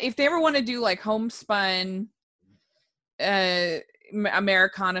if they ever want to do like homespun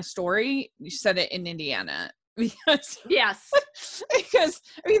Americana story, you set it in Indiana. Because I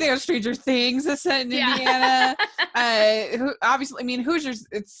mean, they have Stranger Things that's set in Indiana. Obviously, I mean, Hoosiers,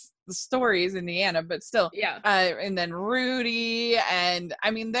 it's the story is Indiana, but still. Yeah. And then Rudy, and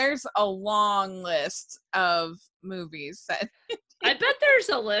I mean, there's a long list of movies set. I bet there's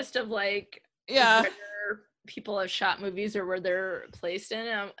a list of like where people have shot movies or where they're placed in,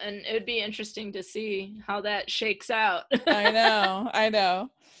 and it would be interesting to see how that shakes out. I know.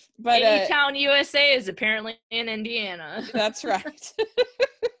 But Anytown, USA is apparently in Indiana. That's right.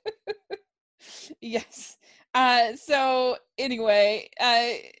 Yes. So anyway,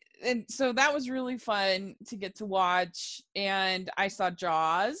 and so that was really fun to get to watch. And I saw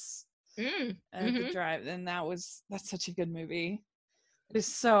Jaws at the drive, and that's such a good movie. It is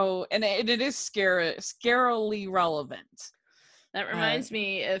so, and it is scarily relevant. That reminds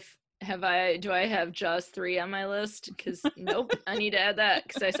me, do I have Jaws 3 on my list? Because nope, I need to add that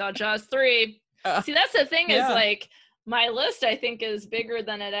because I saw Jaws 3. See, that's the thing is like my list I think is bigger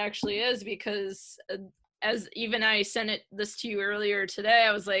than it actually is because as even I sent this to you earlier today,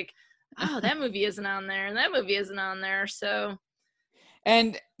 I was like, oh, that movie isn't on there and that movie isn't on there. So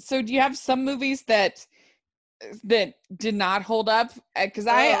do you have some movies that did not hold up? Because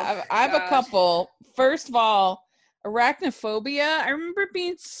I have a couple. First of all, Arachnophobia, I remember it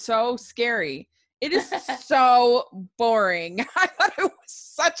being so scary. It is so boring. I thought it was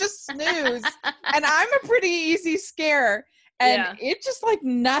such a snooze. And I'm a pretty easy scare. And it just like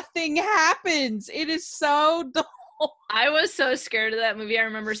nothing happens. It is so dull. I was so scared of that movie. I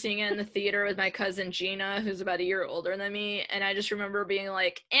remember seeing it in the theater with my cousin Gina, who's about a year older than me. And I just remember being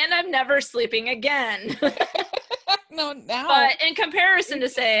like, and I'm never sleeping again. No. But in comparison to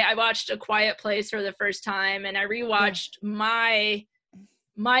say, I watched A Quiet Place for the first time and I rewatched my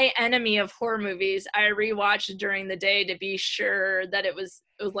enemy of horror movies. I rewatched during the day to be sure that it was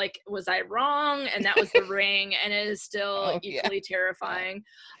like, was I wrong? And that was The Ring, and it is still equally terrifying.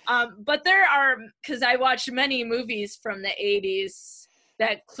 But there are, because I watched many movies from the 80s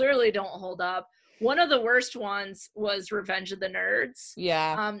that clearly don't hold up. One of the worst ones was Revenge of the Nerds.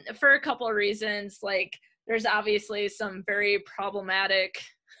 Yeah. For a couple of reasons, like there's obviously some very problematic,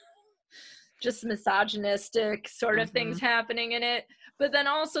 just misogynistic sort of things happening in it. But then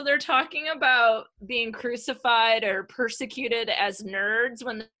also they're talking about being crucified or persecuted as nerds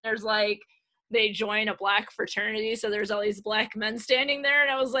when there's like, they join a black fraternity. So there's all these black men standing there.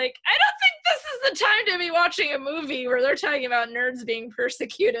 And I was like, I don't think this is the time to be watching a movie where they're talking about nerds being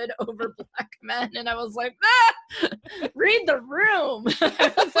persecuted over black men. And I was like, read the room.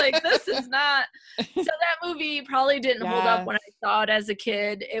 I was like, this is not. So that movie probably didn't hold up when I saw it as a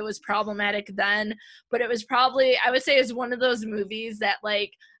kid. It was problematic then, but it was probably, I would say is one of those movies that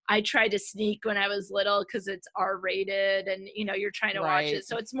like, I tried to sneak when I was little because it's R-rated and, you know, you're trying to watch it.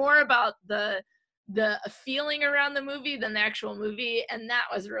 So it's more about the the feeling around the movie than the actual movie, and that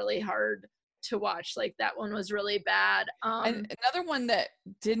was really hard to watch. Like that one was really bad. And another one that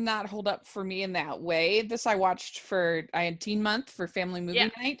did not hold up for me in that way, this I watched I had Teen Month for Family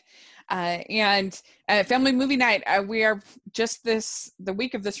Movie Night. And Family Movie Night, we are just the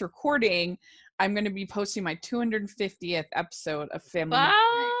week of this recording, I'm going to be posting my 250th episode of Family Movie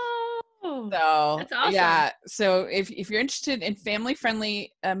Night. So that's awesome. yeah, so if you're interested in family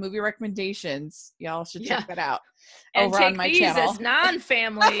friendly movie recommendations, y'all should check that out and over on my channel. As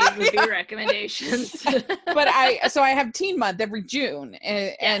non-family movie recommendations. But I have Teen Month every June,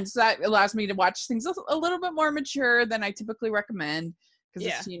 and so that allows me to watch things a little bit more mature than I typically recommend because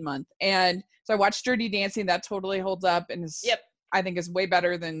it's Teen Month. And so I watched Dirty Dancing. That totally holds up and is I think is way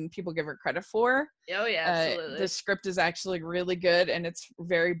better than people give it credit for. Oh yeah, absolutely. The script is actually really good and it's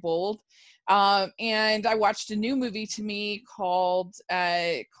very bold. And I watched a new movie to me called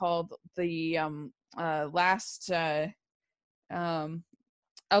the last A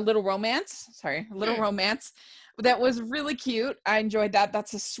Little Romance. Sorry, A Little Romance. That was really cute. I enjoyed that.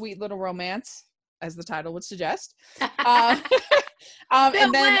 That's a sweet little romance, as the title would suggest. And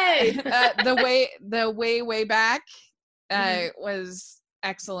then the way back was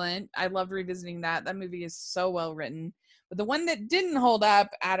excellent. I loved revisiting that. That movie is so well written. But the one that didn't hold up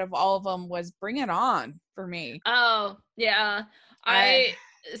out of all of them was Bring It On for me. Oh, yeah.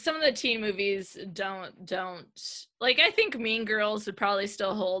 Some of the teen movies don't like, I think Mean Girls would probably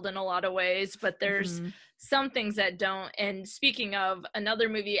still hold in a lot of ways, but there's some things that don't. And speaking of, another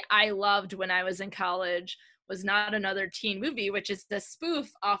movie I loved when I was in college was not another teen movie, which is the spoof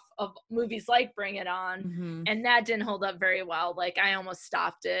off of movies like Bring It On. And that didn't hold up very well. Like I almost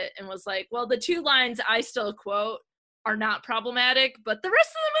stopped it and was like, well, the two lines I still quote are not problematic, but the rest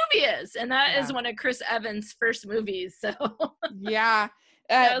of the movie is. And that is one of Chris Evans' first movies. So yeah.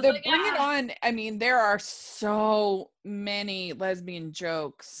 Bring It On, I mean, there are so many lesbian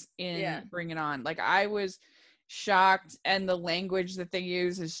jokes in Bring It On. Like I was shocked, and the language that they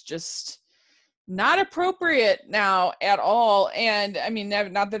use is just not appropriate now at all. And I mean,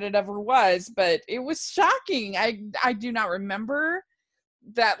 not that it ever was, but it was shocking. I do not remember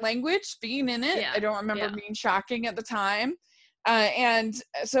that language being in it. I don't remember being shocking at the time. And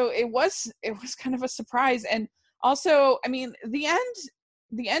so it was kind of a surprise. And also, I mean, the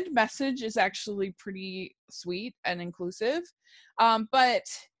end message is actually pretty sweet and inclusive. But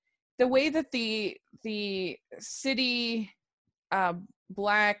the way that the city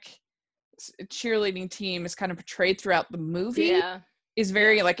black cheerleading team is kind of portrayed throughout the movie is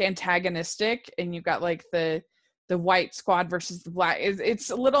very like antagonistic, and you've got like the white squad versus the black. It's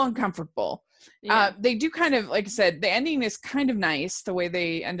a little uncomfortable. They do kind of, like I said, the ending is kind of nice, the way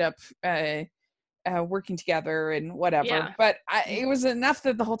they end up working together and whatever, but it was enough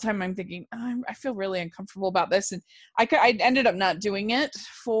that the whole time I'm thinking, I feel really uncomfortable about this. And I ended up not doing it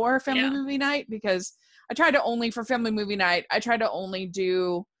for Family Movie Night, because I try to only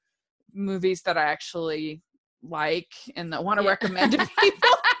do movies that I actually like and that want to recommend to people.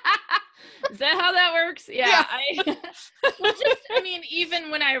 Is that how that works? Yeah. I mean,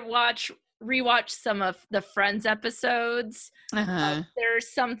 even when I rewatch some of the Friends episodes,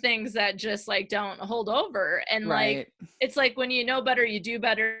 there's some things that just like don't hold over, and like it's like when you know better, you do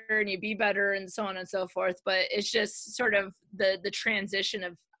better, and you be better, and so on and so forth. But it's just sort of the transition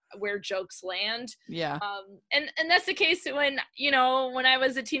of where jokes land. And that's the case when I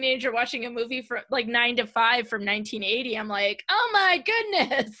was a teenager watching a movie for like 9 to 5 from 1980. I'm like, oh my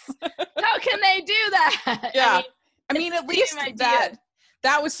goodness, how can they do that? I mean at least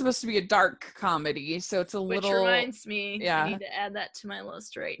that was supposed to be a dark comedy, so it's Which reminds me, I need to add that to my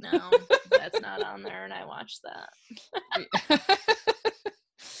list right now. That's not on there, and I watched that.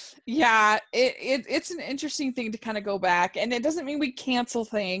 It's an interesting thing to kind of go back, and it doesn't mean we cancel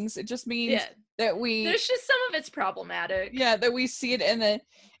things. It just means that there's just some of it's problematic. That we see it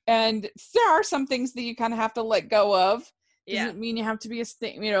and there are some things that you kind of have to let go of. Doesn't mean you have to be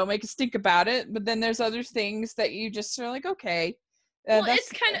make a stink about it, but then there's other things that you just are like, okay.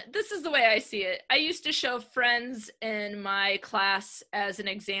 It's kind of, this is the way I see it. I used to show Friends in my class as an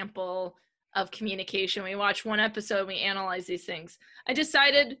example of communication. We watch one episode, we analyze these things. I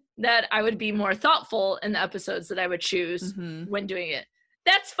decided that I would be more thoughtful in the episodes that I would choose when doing it.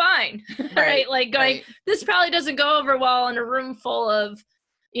 That's fine. Right? Like going, this probably doesn't go over well in a room full of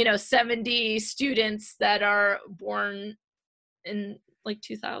 70 students that are born in like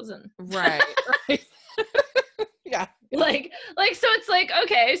 2000. Right. Like so it's like,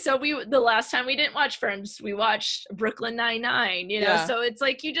 okay, so the last time we didn't watch Friends, we watched Brooklyn Nine-Nine, so it's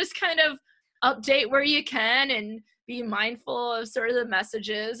like you just kind of update where you can, and be mindful of sort of the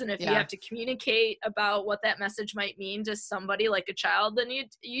messages, and if you Yeah. have to communicate about what that message might mean to somebody like a child, then you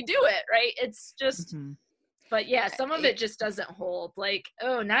do it, right? It's just, Mhm. but yeah, some of It- it just doesn't hold. Like,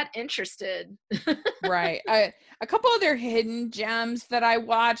 oh, not interested. right. A couple other hidden gems that I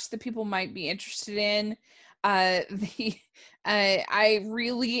watched that people might be interested in. The I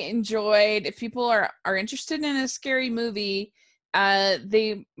really enjoyed. If people are interested in a scary movie,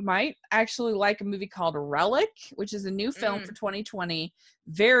 they might actually like a movie called Relic, which is a new film for 2020.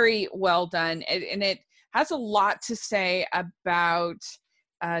 Very well done, and it has a lot to say about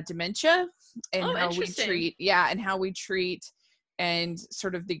dementia and Oh, how we interesting. treat, and how we treat and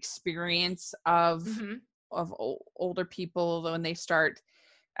sort of the experience of Hmm. older people when they start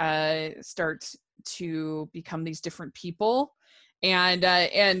to become these different people.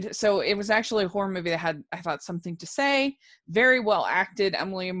 And so it was actually a horror movie that had, I thought, something to say. Very well acted.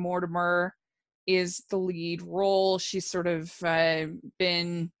 Emily Mortimer is the lead role. She's sort of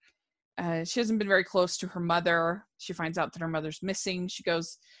been she hasn't been very close to her mother. She finds out that her mother's missing. She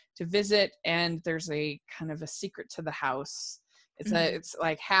goes to visit, and there's a kind of a secret to the house. It's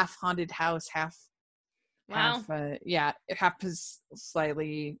like half haunted house, half Wow. it happens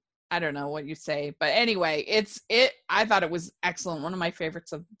slightly, I don't know what you say, but anyway, I thought it was excellent. One of my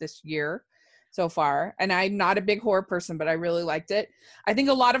favorites of this year so far. And I'm not a big horror person, but I really liked it. I think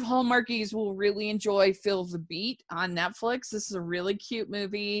a lot of Hallmarkies will really enjoy Feel the Beat on Netflix. This is a really cute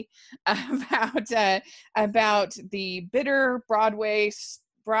movie about the bitter Broadway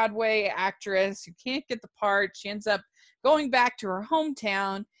actress who can't get the part. She ends up going back to her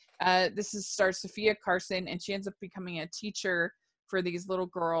hometown. Stars Sophia Carson, and she ends up becoming a teacher for these little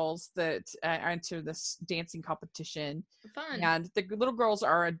girls that enter this dancing competition. Fun. And the little girls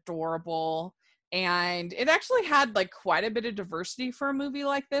are adorable. And it actually had like quite a bit of diversity for a movie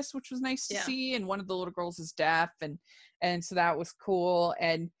like this, which was nice to see. And one of the little girls is deaf, and so that was cool.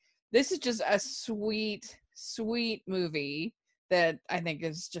 And this is just a sweet, sweet movie that I think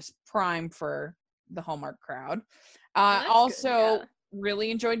is just prime for the Hallmark crowd. Well, that's good. Also,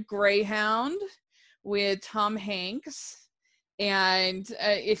 really enjoyed Greyhound with Tom Hanks. And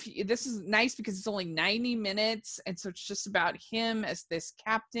if this is nice because it's only 90 minutes, and so it's just about him as this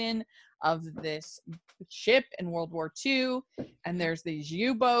captain of this ship in World War II, and there's these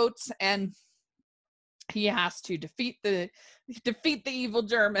U-boats, and he has to defeat the evil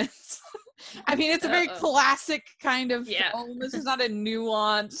Germans. I mean, it's a very classic kind of film. This is not a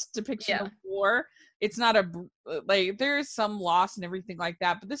nuanced depiction of war. It's not like, there's some loss and everything like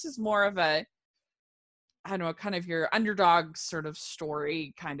that, but this is more of a, I don't know, kind of your underdog sort of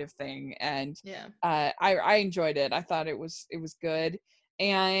story kind of thing. And I enjoyed it. I thought it was good.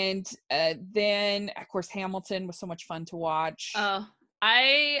 And then of course Hamilton was so much fun to watch. Oh,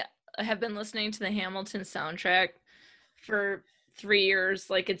 I have been listening to the Hamilton soundtrack for 3 years.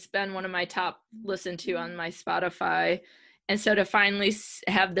 Like, it's been one of my top listened to on my Spotify. And so to finally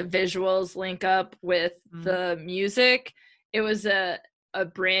have the visuals link up with the music, it was a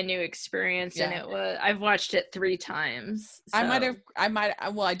brand new experience. And I've watched it 3 times. So.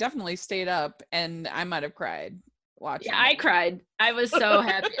 I definitely stayed up, and I might have cried watching. Yeah, I cried. I was so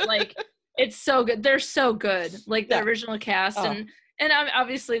happy. Like, it's so good. They're so good. Like, the original cast, and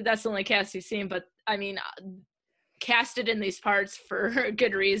obviously that's the only cast you've seen, but I mean, casted in these parts for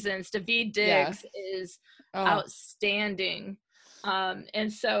good reasons. Daveed Diggs is outstanding.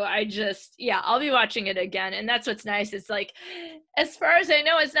 And so I just, I'll be watching it again. And that's what's nice. It's like, as far as I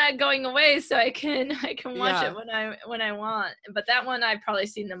know, it's not going away, so I can watch it when I want. But that one I've probably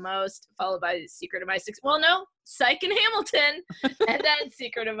seen the most, followed by Secret of My Success. Well, no, Psych and Hamilton, and then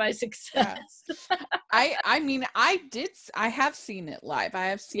Secret of My Success. I mean, I have seen it live. I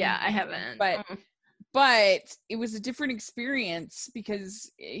have seen. Yeah, I haven't. But it was a different experience because,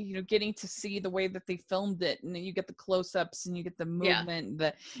 getting to see the way that they filmed it, and then you get the close-ups and you get the movement.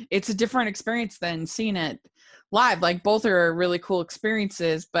 It's a different experience than seeing it live. Like, both are really cool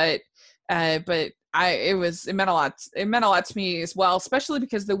experiences, but it meant a lot. It meant a lot to me as well, especially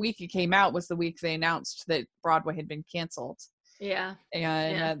because the week it came out was the week they announced that Broadway had been canceled. Yeah,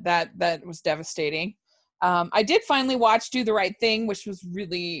 and that was devastating. I did finally watch Do the Right Thing, which was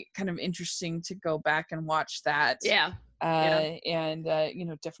really kind of interesting to go back and watch that. And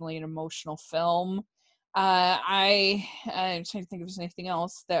definitely an emotional film. I'm trying to think if there's anything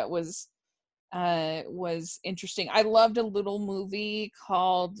else that was interesting. I loved a little movie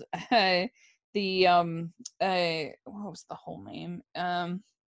called what was the whole name?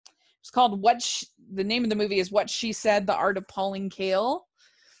 It's called the name of the movie is What She Said: The Art of Pauline Kael.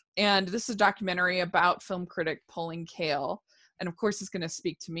 And this is a documentary about film critic Pauline Kael. and of course it's going to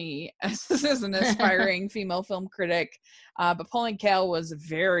speak to me as an aspiring female film critic. But Pauline Kael was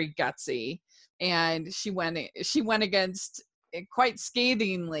very gutsy, and she went against, quite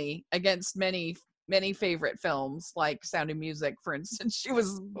scathingly, against many favorite films like Sound of Music, for instance. She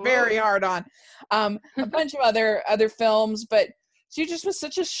was very hard on a bunch of other films, but she just was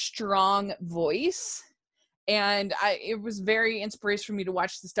such a strong voice. And it was very inspirational for me to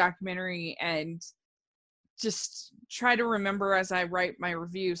watch this documentary and just try to remember as I write my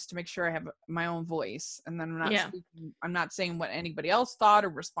reviews to make sure I have my own voice. And then I'm not saying what anybody else thought or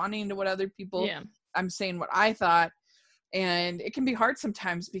responding to what other people, I'm saying what I thought. And it can be hard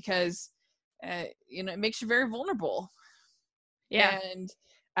sometimes because, it makes you very vulnerable. Yeah.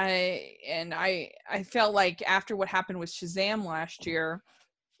 And I felt like after what happened with Shazam last year,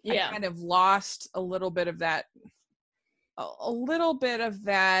 I kind of lost a little bit of that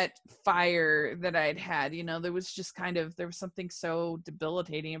fire that I'd had. There was something so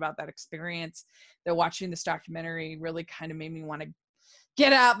debilitating about that experience that watching this documentary really kind of made me want to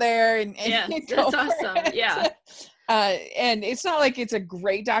get out there and that's awesome. Yeah. And it's not like it's a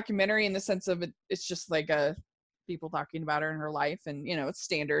great documentary in the sense of it's just like people talking about her in her life, and it's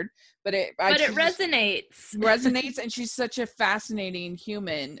standard, but it resonates, and she's such a fascinating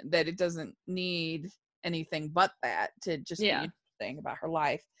human that it doesn't need anything but that to just be interesting about her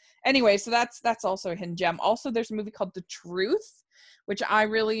life. Anyway, so that's also a hidden gem. Also, there's a movie called The Truth, which I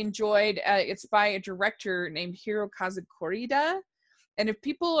really enjoyed. It's by a director named Hirokazu Korida. And if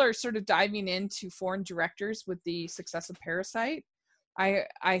people are sort of diving into foreign directors with the success of Parasite,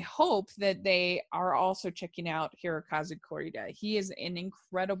 I hope that they are also checking out Hirokazu Korida. He is an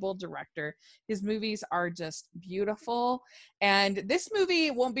incredible director. His movies are just beautiful. And this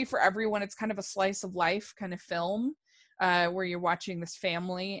movie won't be for everyone. It's kind of a slice of life kind of film where you're watching this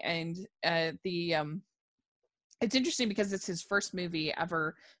family. And it's interesting because it's his first movie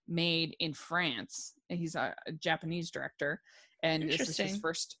ever made in France. He's a Japanese director. And this is his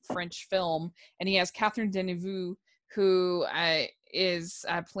first French film. And he has Catherine Deneuve, who is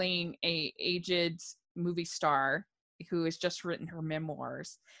playing a aged movie star who has just written her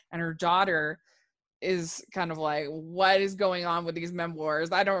memoirs. And her daughter is kind of like, what is going on with these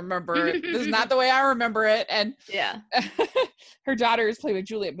memoirs? I don't remember. This is not the way I remember it. And her daughter is played by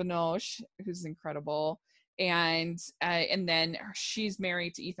Juliette Binoche, who's incredible. And then she's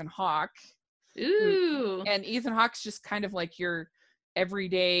married to Ethan Hawke. Ooh. And Ethan Hawke's just kind of like your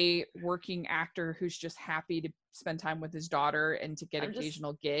everyday working actor who's just happy to spend time with his daughter and to get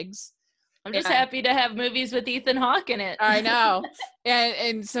occasional gigs. I'm just happy to have movies with Ethan Hawke in it. I know.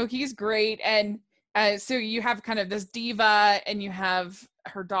 and so he's great. And so you have kind of this diva, and you have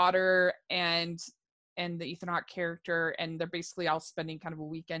her daughter and the Ethan Hawke character, and they're basically all spending kind of a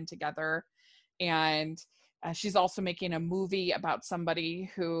weekend together. And she's also making a movie about somebody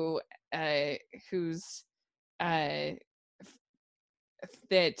who's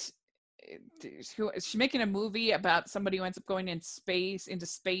she's making a movie about somebody who ends up going into space,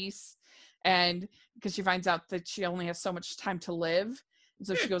 and because she finds out that she only has so much time to live, and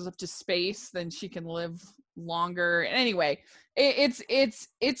so she goes up to space, then she can live longer. And anyway, it's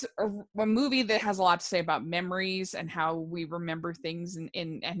a movie that has a lot to say about memories and how we remember things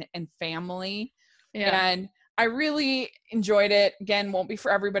and family. And I really enjoyed it. Again, won't be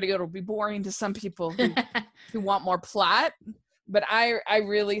for everybody. It'll be boring to some people who want more plot, but I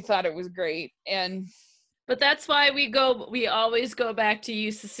really thought it was great. But that's why we always go back to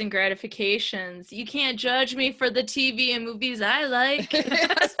uses and gratifications. You can't judge me for the TV and movies I like.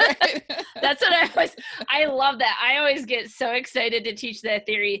 That's right. That's what I love that. I always get so excited to teach that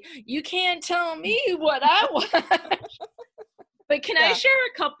theory. You can't tell me what I want. But can I share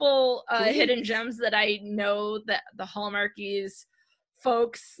a couple hidden gems that I know that the Hallmarkies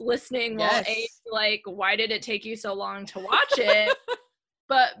folks listening will A, like, why did it take you so long to watch it?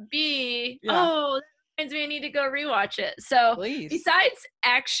 But B, that reminds me I need to go rewatch it. So besides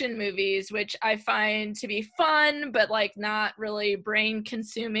action movies, which I find to be fun, but like not really brain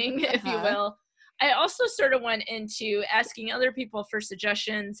consuming, if you will, I also sort of went into asking other people for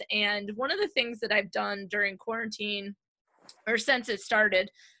suggestions. And one of the things that I've done during quarantine, or since it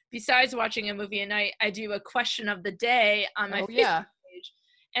started, besides watching a movie a night, I do a question of the day on my Facebook page.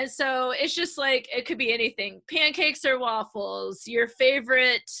 And so it's just like, it could be anything, pancakes or waffles, your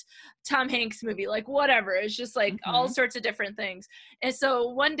favorite Tom Hanks movie, like whatever. It's just like all sorts of different things. And so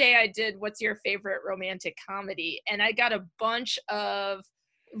one day I did, what's your favorite romantic comedy? And I got a bunch of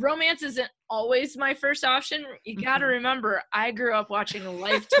romance isn't always my first option. You got to remember, I grew up watching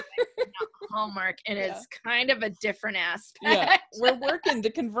Lifetime, not Hallmark, and it's kind of a different aspect. Yeah, we're working to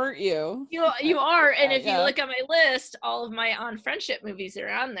convert you. You are, and if you look at my list, all of my On Friendship movies are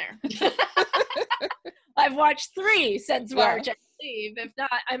on there. I've watched 3 since March, I believe. If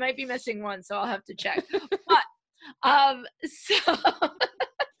not, I might be missing one, so I'll have to check. But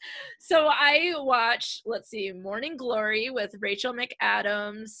so I watched, let's see, Morning Glory with Rachel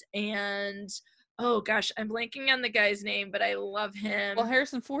McAdams and, oh gosh, I'm blanking on the guy's name, but I love him. Well,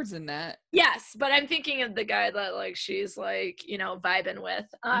 Harrison Ford's in that. Yes, but I'm thinking of the guy that like she's like, you know, vibing with.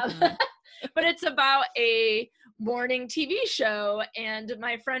 But it's about a morning TV show, and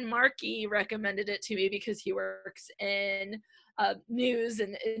my friend Marky recommended it to me because he works in news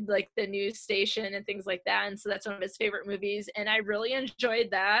and like the news station and things like that, and so that's one of his favorite movies, and I really enjoyed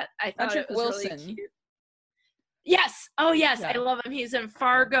that. I thought Patrick it was Wilson. really cute. Yes. Oh yes, I love him. He's in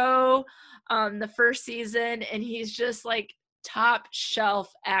Fargo, the first season, and he's just like top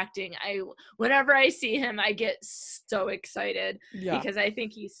shelf acting. Whenever I see him, I get so excited because I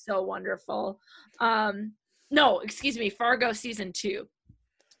think he's so wonderful. No, excuse me, Fargo season 2.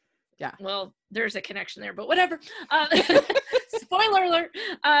 Yeah. Well, there's a connection there, but whatever. Spoiler alert.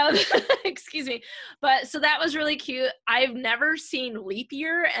 Excuse me. But so that was really cute. I've never seen Leap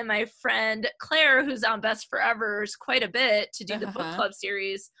Year, and my friend Claire, who's on Best Forevers quite a bit to do the book club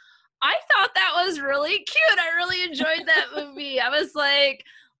series, I thought that was really cute. I really enjoyed that movie. I was like,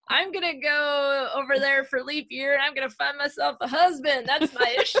 I'm going to go over there for Leap Year, and I'm going to find myself a husband. That's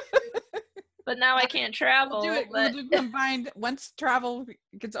my issue. But now I can't travel. We'll do combined. Once travel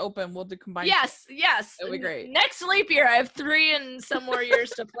gets open, we'll do combined. Yes. It'll be great. Next leap year, I have 3 and some more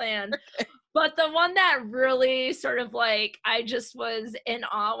years to plan. Okay. But the one that really sort of like, I just was in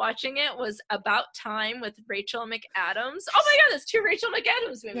awe watching it was About Time with Rachel McAdams. Oh my God, there's 2 Rachel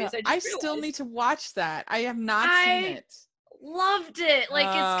McAdams movies. Yeah, I still need to watch that. I have not seen it. Loved it. Like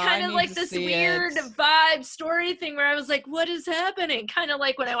it's kind of like this weird vibe story thing where I was like, what is happening? Kind of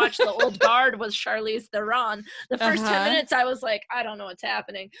like when I watched The Old Guard with Charlize Theron. The first 10 minutes I was like, I don't know what's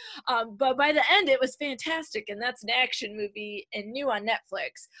happening. But by the end it was fantastic, and that's an action movie and new on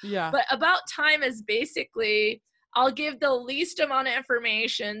Netflix. Yeah. But About Time is basically, I'll give the least amount of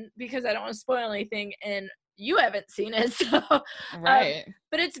information because I don't want to spoil anything, and you haven't seen it, so right.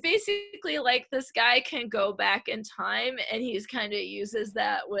 But it's basically like this guy can go back in time, and he's kind of uses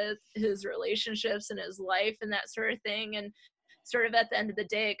that with his relationships and his life and that sort of thing. And sort of at the end of the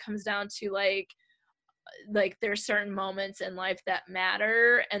day, it comes down to like there's certain moments in life that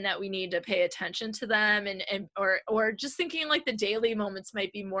matter and that we need to pay attention to them, and or just thinking like the daily moments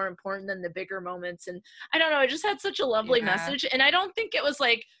might be more important than the bigger moments. And I don't know, it just had such a lovely message, and I don't think it was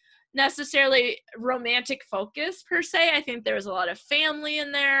like necessarily romantic focus per se. I think there was a lot of family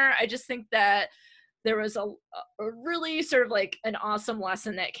in there. I just think that there was a really sort of like an awesome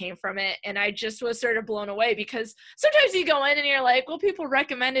lesson that came from it, and I just was sort of blown away because sometimes you go in and you're like, well, people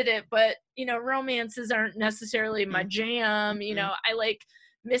recommended it, but you know, romances aren't necessarily my jam. You know, I like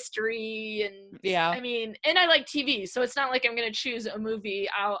mystery and I mean, and I like TV, so it's not like I'm going to choose a movie.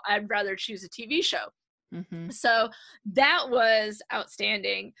 I'd rather choose a TV show. So that was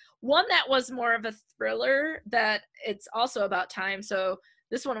outstanding. One that was more of a thriller that it's also about time. So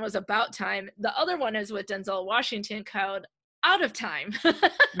this one was About Time. The other one is with Denzel Washington called Out of Time.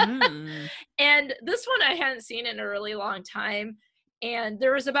 And this one I hadn't seen in a really long time. And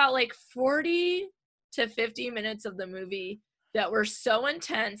there was about like 40 to 50 minutes of the movie that were so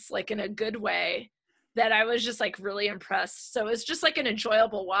intense, like in a good way, that I was just like really impressed. So it's just like an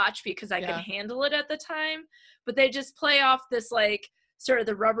enjoyable watch because I could handle it at the time, but they just play off this like sort of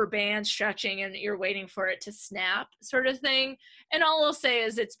the rubber band stretching and you're waiting for it to snap sort of thing. And all I'll say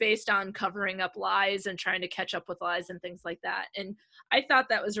is it's based on covering up lies and trying to catch up with lies and things like that. And I thought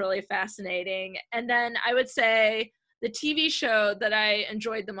that was really fascinating. And then I would say the TV show that I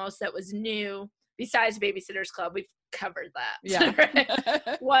enjoyed the most that was new, besides Babysitter's Club, we've covered that,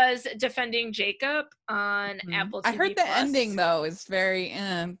 right? Was Defending Jacob on Apple TV+. I heard the ending though is very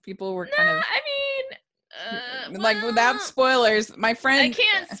people were kind of, I mean, like without spoilers, my friend, I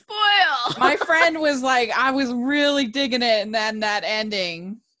can't spoil. My friend was like, I was really digging it, and then that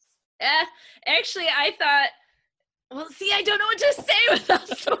ending. Actually, I thought, well, see, I don't know what to say without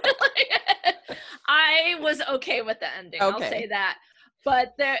spoiling it. I was okay with the ending. Okay. I'll say that.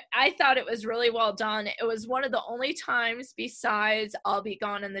 But I thought it was really well done. It was one of the only times besides I'll Be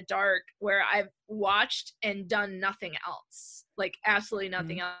Gone in the Dark where I've watched and done nothing else. Like absolutely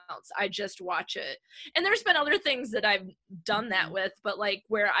nothing else. I just watch it. And there's been other things that I've done that with, but like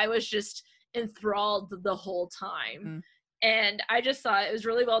where I was just enthralled the whole time. And I just thought it was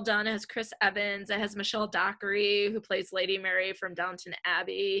really well done. It has Chris Evans. It has Michelle Dockery, who plays Lady Mary from Downton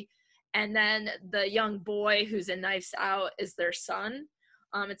Abbey. And then the young boy who's in Knives Out is their son.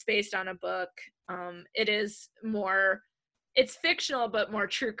 It's based on a book. It is more, it's fictional, but more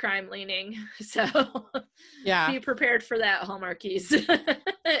true crime leaning. So Yeah. be prepared for that, Hallmarkies.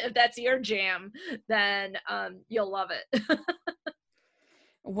 If that's your jam, then you'll love it.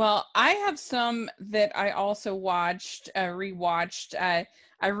 Well, I have some that I also rewatched.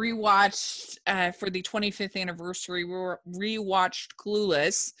 I rewatched for the 25th anniversary. We rewatched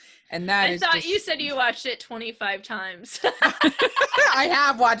Clueless, and that I is thought just... you said you watched it 25 times. I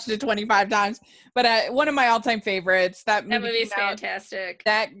have watched it 25 times, but one of my all-time favorites. That movie's fantastic.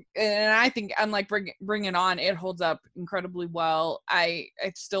 And I think, unlike Bring It On, it holds up incredibly well. I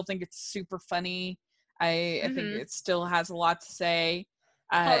still think it's super funny. I think it still has a lot to say.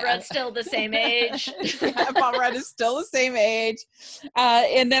 Paul Rudd's still the same age. Yeah, Paul Rudd is still the same age.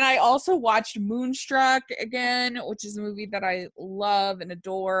 And then I also watched Moonstruck again, which is a movie that I love and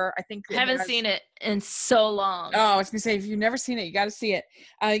adore. I think I haven't seen it in so long. Oh, I was gonna say, if you've never seen it, you got to see it.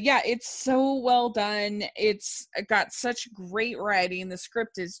 Yeah, it's so well done. It's got such great writing. The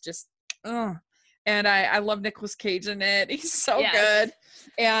script is just, and I love Nicolas Cage in it. He's so good.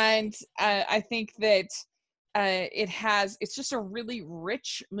 And I think that it's just a really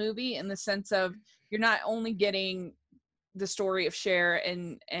rich movie in the sense of you're not only getting the story of Cher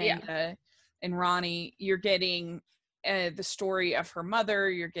and Ronnie, you're getting the story of her mother,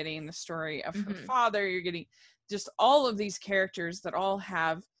 you're getting the story of her father, you're getting just all of these characters that all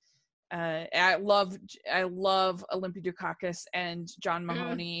have I love Olympia Dukakis and John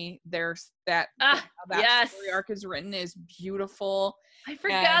Mahoney. There's that story arc is written is beautiful. I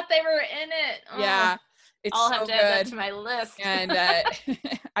forgot they were in it. Yeah. It's I'll so have to good. add that to my list. And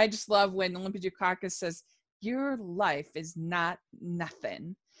I just love when Olympia Dukakis says, "Your life is not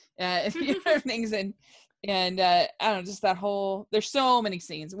nothing." Things and I don't know, just that whole. There's so many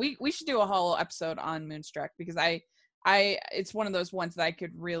scenes. We should do a whole episode on Moonstruck because it's one of those ones that I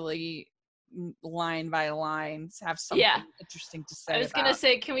could really line by line have something interesting to say. I was gonna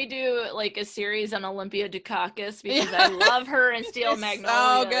say, can we do like a series on Olympia Dukakis because I love her in Steel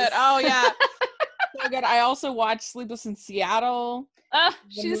Magnolias. So good. Oh yeah. So good. I also watched Sleepless in Seattle. Oh,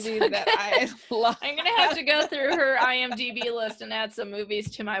 she's so good. I love. I'm gonna have to go through her IMDb list and add some movies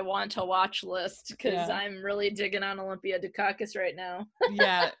to my want to watch list because I'm really digging on Olympia Dukakis right now.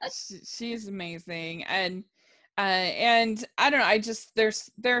 Yeah, she's amazing, and I don't know. There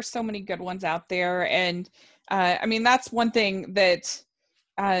are so many good ones out there, and I mean that's one thing that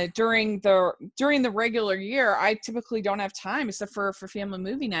during the regular year I typically don't have time except for family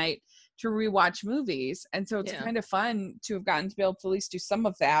movie night to rewatch movies, and so it's kind of fun to have gotten to be able to at least do some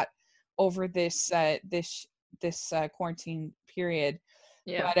of that over this quarantine period.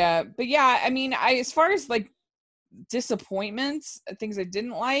 But yeah, I mean, as far as like disappointments, things I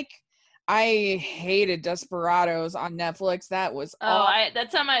didn't like, I hated Desperados on Netflix. That was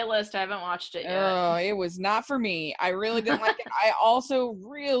that's on my list. I haven't watched it yet. Oh, it was not for me. I really didn't like it. I also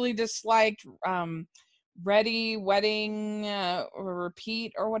really disliked Ready Wedding or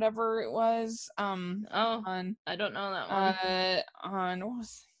Repeat or whatever it was. I don't know that one.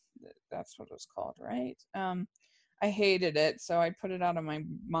 That's what it was called, right? I hated it, so I put it out of my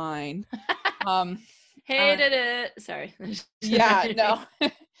mind. Hated it. Sorry. Yeah, no.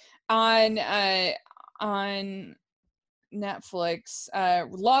 On Netflix,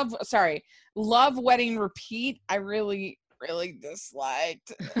 Love Wedding Repeat. I really, really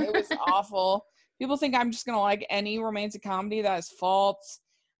disliked. It was awful. People think I'm just gonna like any romantic comedy. That is false.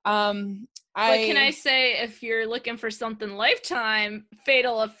 What can I say? If you're looking for something Lifetime,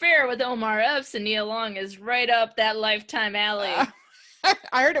 Fatal Affair with Omar Epps and Nia Long is right up that Lifetime alley.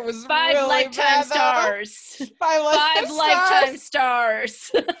 I heard it was 5 really Lifetime bad, stars. 5 Lifetime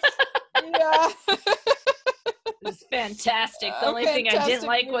stars. Yeah. It was fantastic. The only thing I didn't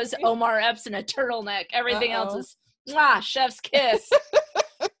like was Omar Epps in a turtleneck. Everything else is chef's kiss.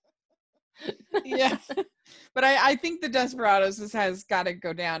 Yeah. But I think the Desperados has got to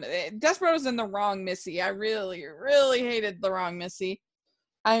go down. Desperados and The Wrong Missy. I really, really hated The Wrong Missy.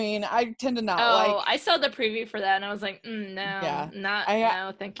 I mean, I tend to not like. Oh, I saw the preview for that and I was like, no,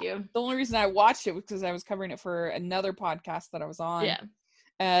 no, thank you. The only reason I watched it was because I was covering it for another podcast that I was on. Yeah.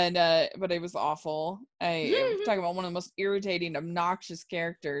 And but it was awful. I was talking about one of the most irritating, obnoxious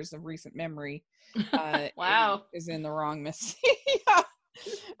characters of recent memory. Wow. Is in The Wrong Missy. Yeah.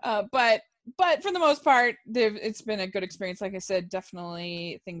 But for the most part, it's been a good experience. Like I said,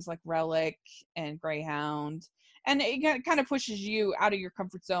 definitely things like Relic and Greyhound, and it kind of pushes you out of your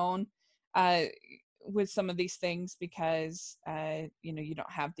comfort zone. with some of these things because you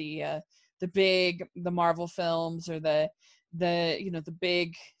don't have the Marvel films or the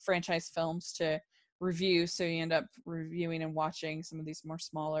big franchise films to review, so you end up reviewing and watching some of these more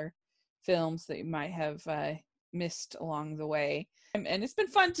smaller films that you might have missed along the way. And it's been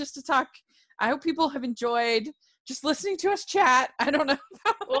fun just to talk. I hope people have enjoyed just listening to us chat. I don't know.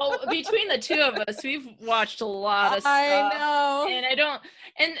 Well, between the two of us, we've watched a lot of stuff. I know. And I don't,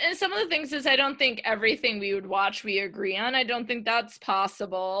 and some of the things is I don't think everything we would watch we agree on. I don't think that's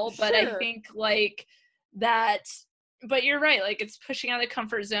possible. But I think like that, but you're right, like it's pushing out of the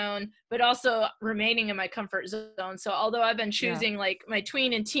comfort zone, but also remaining in my comfort zone. So although I've been choosing like my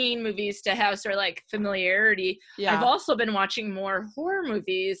tween and teen movies to have sort of like familiarity, I've also been watching more horror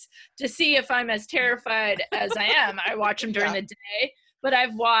movies to see if I'm as terrified as I am. I watch them during the day, but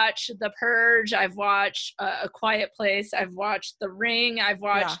I've watched The Purge, I've watched A Quiet Place, I've watched The Ring, I've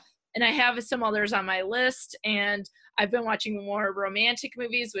watched, and I have some others on my list, and I've been watching more romantic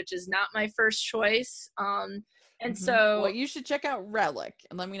movies, which is not my first choice. And so, well, you should check out Relic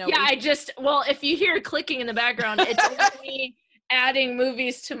and let me know. Yeah, if you hear clicking in the background, it's me adding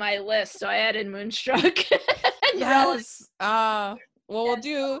movies to my list. So I added Moonstruck. Yes. Well, we'll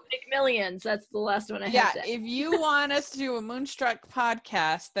do Millions. That's the last one I had. Yeah, if you want us to do a Moonstruck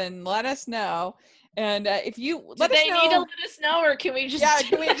podcast, then let us know. And if you need to let us know, or can we just? Yeah,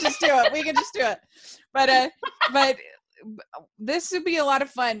 can we just do it? We can just do it. But this would be a lot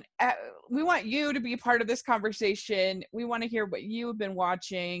of fun. We want you to be a part of this conversation. We want to hear what you have been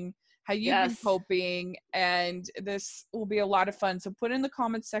watching, how you've been coping, and this will be a lot of fun. So put in the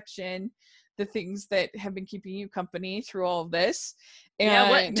comments section the things that have been keeping you company through all of this. And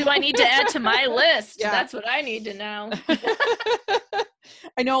what do I need to add to my list? That's what I need to know.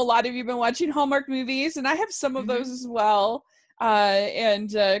 I know a lot of you have been watching Hallmark movies, and I have some of those as well. And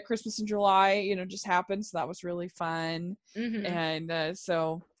Christmas in July, just happened, so that was really fun. And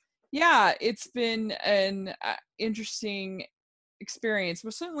so it's been an interesting experience,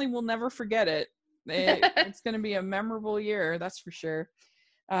 but certainly we'll never forget it. It's going to be a memorable year, that's for sure.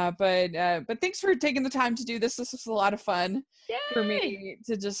 But thanks for taking the time to do this. This was a lot of fun for me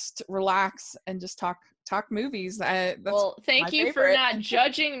to just relax and just talk movies. Well, thank you for not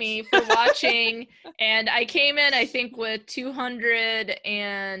judging me for watching. And I came in, I think, with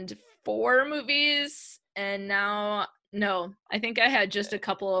 204 movies, and now I think I had just a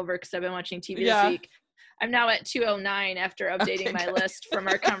couple over because I've been watching TV this week. I'm now at 209 after updating my list from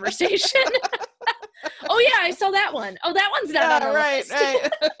our conversation. Oh yeah, I saw that one. Oh, that one's not on the list.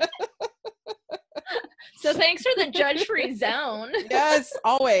 Right. So thanks for the judge-free zone. Yes,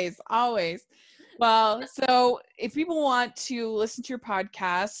 always. Well, so if people want to listen to your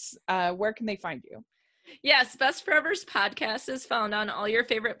podcasts, where can they find you? Yes, Best Forever's podcast is found on all your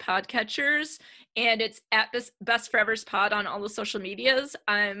favorite podcatchers, and it's at Best Forever's Pod on all the social medias.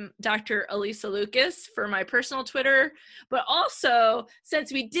 I'm Dr. Alysa Lucas for my personal Twitter, but also,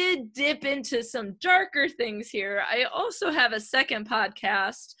 since we did dip into some darker things here, I also have a second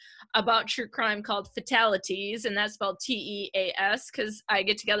podcast about true crime called Fatalities, and that's spelled Teas, because I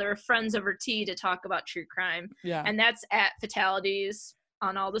get together with friends over tea to talk about true crime. Yeah. And that's at Fatalities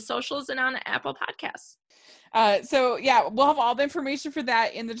on all the socials and on Apple Podcasts. So we'll have all the information for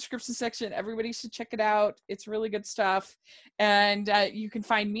that in the description section. Everybody should check it out. It's really good stuff. And you can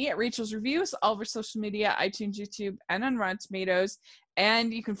find me at Rachel's Reviews, all over social media, iTunes, YouTube, and on Rotten Tomatoes.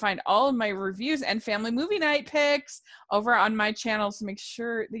 And you can find all of my reviews and family movie night picks over on my channel. So make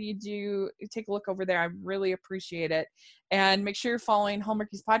sure that you do take a look over there. I really appreciate it. And make sure you're following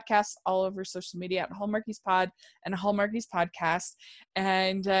Hallmarkies Podcast all over social media at Hallmarkies Pod and Hallmarkies Podcast.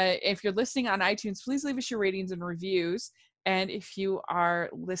 And if you're listening on iTunes, please leave us your ratings and reviews. And if you are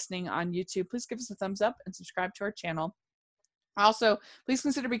listening on YouTube, please give us a thumbs up and subscribe to our channel. Also, please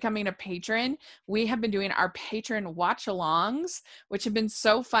consider becoming a patron. We have been doing our patron watch-alongs, which have been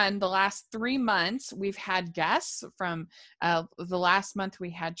so fun. The last 3 months, we've had guests from the last month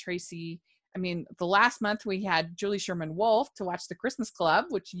we had the last month we had Julie Sherman Wolfe to watch The Christmas Club,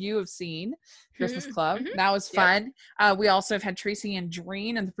 which you have seen, Christmas Club. That was fun. We also have had Tracy and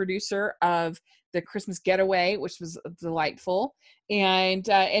Dreen, and the producer of The Christmas Getaway, which was delightful. And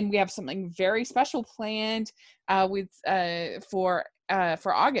we have something very special planned for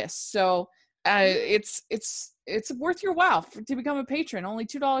August. So it's worth your while to become a patron. Only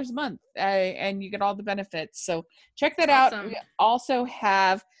 $2 a month, and you get all the benefits. So check that out. We also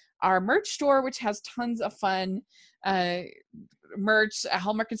have our merch store, which has tons of fun merch,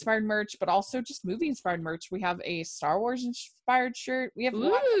 Hallmark inspired merch, but also just movie inspired merch. We have a Star Wars inspired shirt. We have a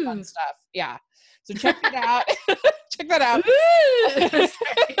lot of fun stuff. Yeah. So check it out. check that out. Ooh,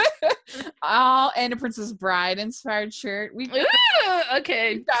 And a Princess Bride inspired shirt. We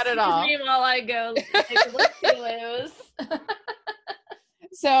okay. got it all. Excuse me while I go take a look.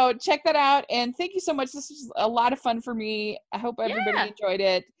 So check that out. And thank you so much. This was a lot of fun for me. I hope everybody enjoyed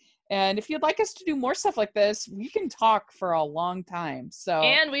it. And if you'd like us to do more stuff like this, we can talk for a long time. So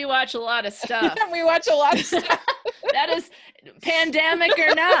and we watch a lot of stuff. we watch a lot of stuff. That is pandemic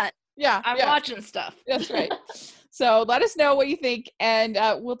or not. Yeah. I'm watching stuff. That's right. So let us know what you think, and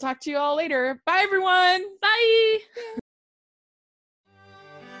we'll talk to you all later. Bye, everyone. Bye.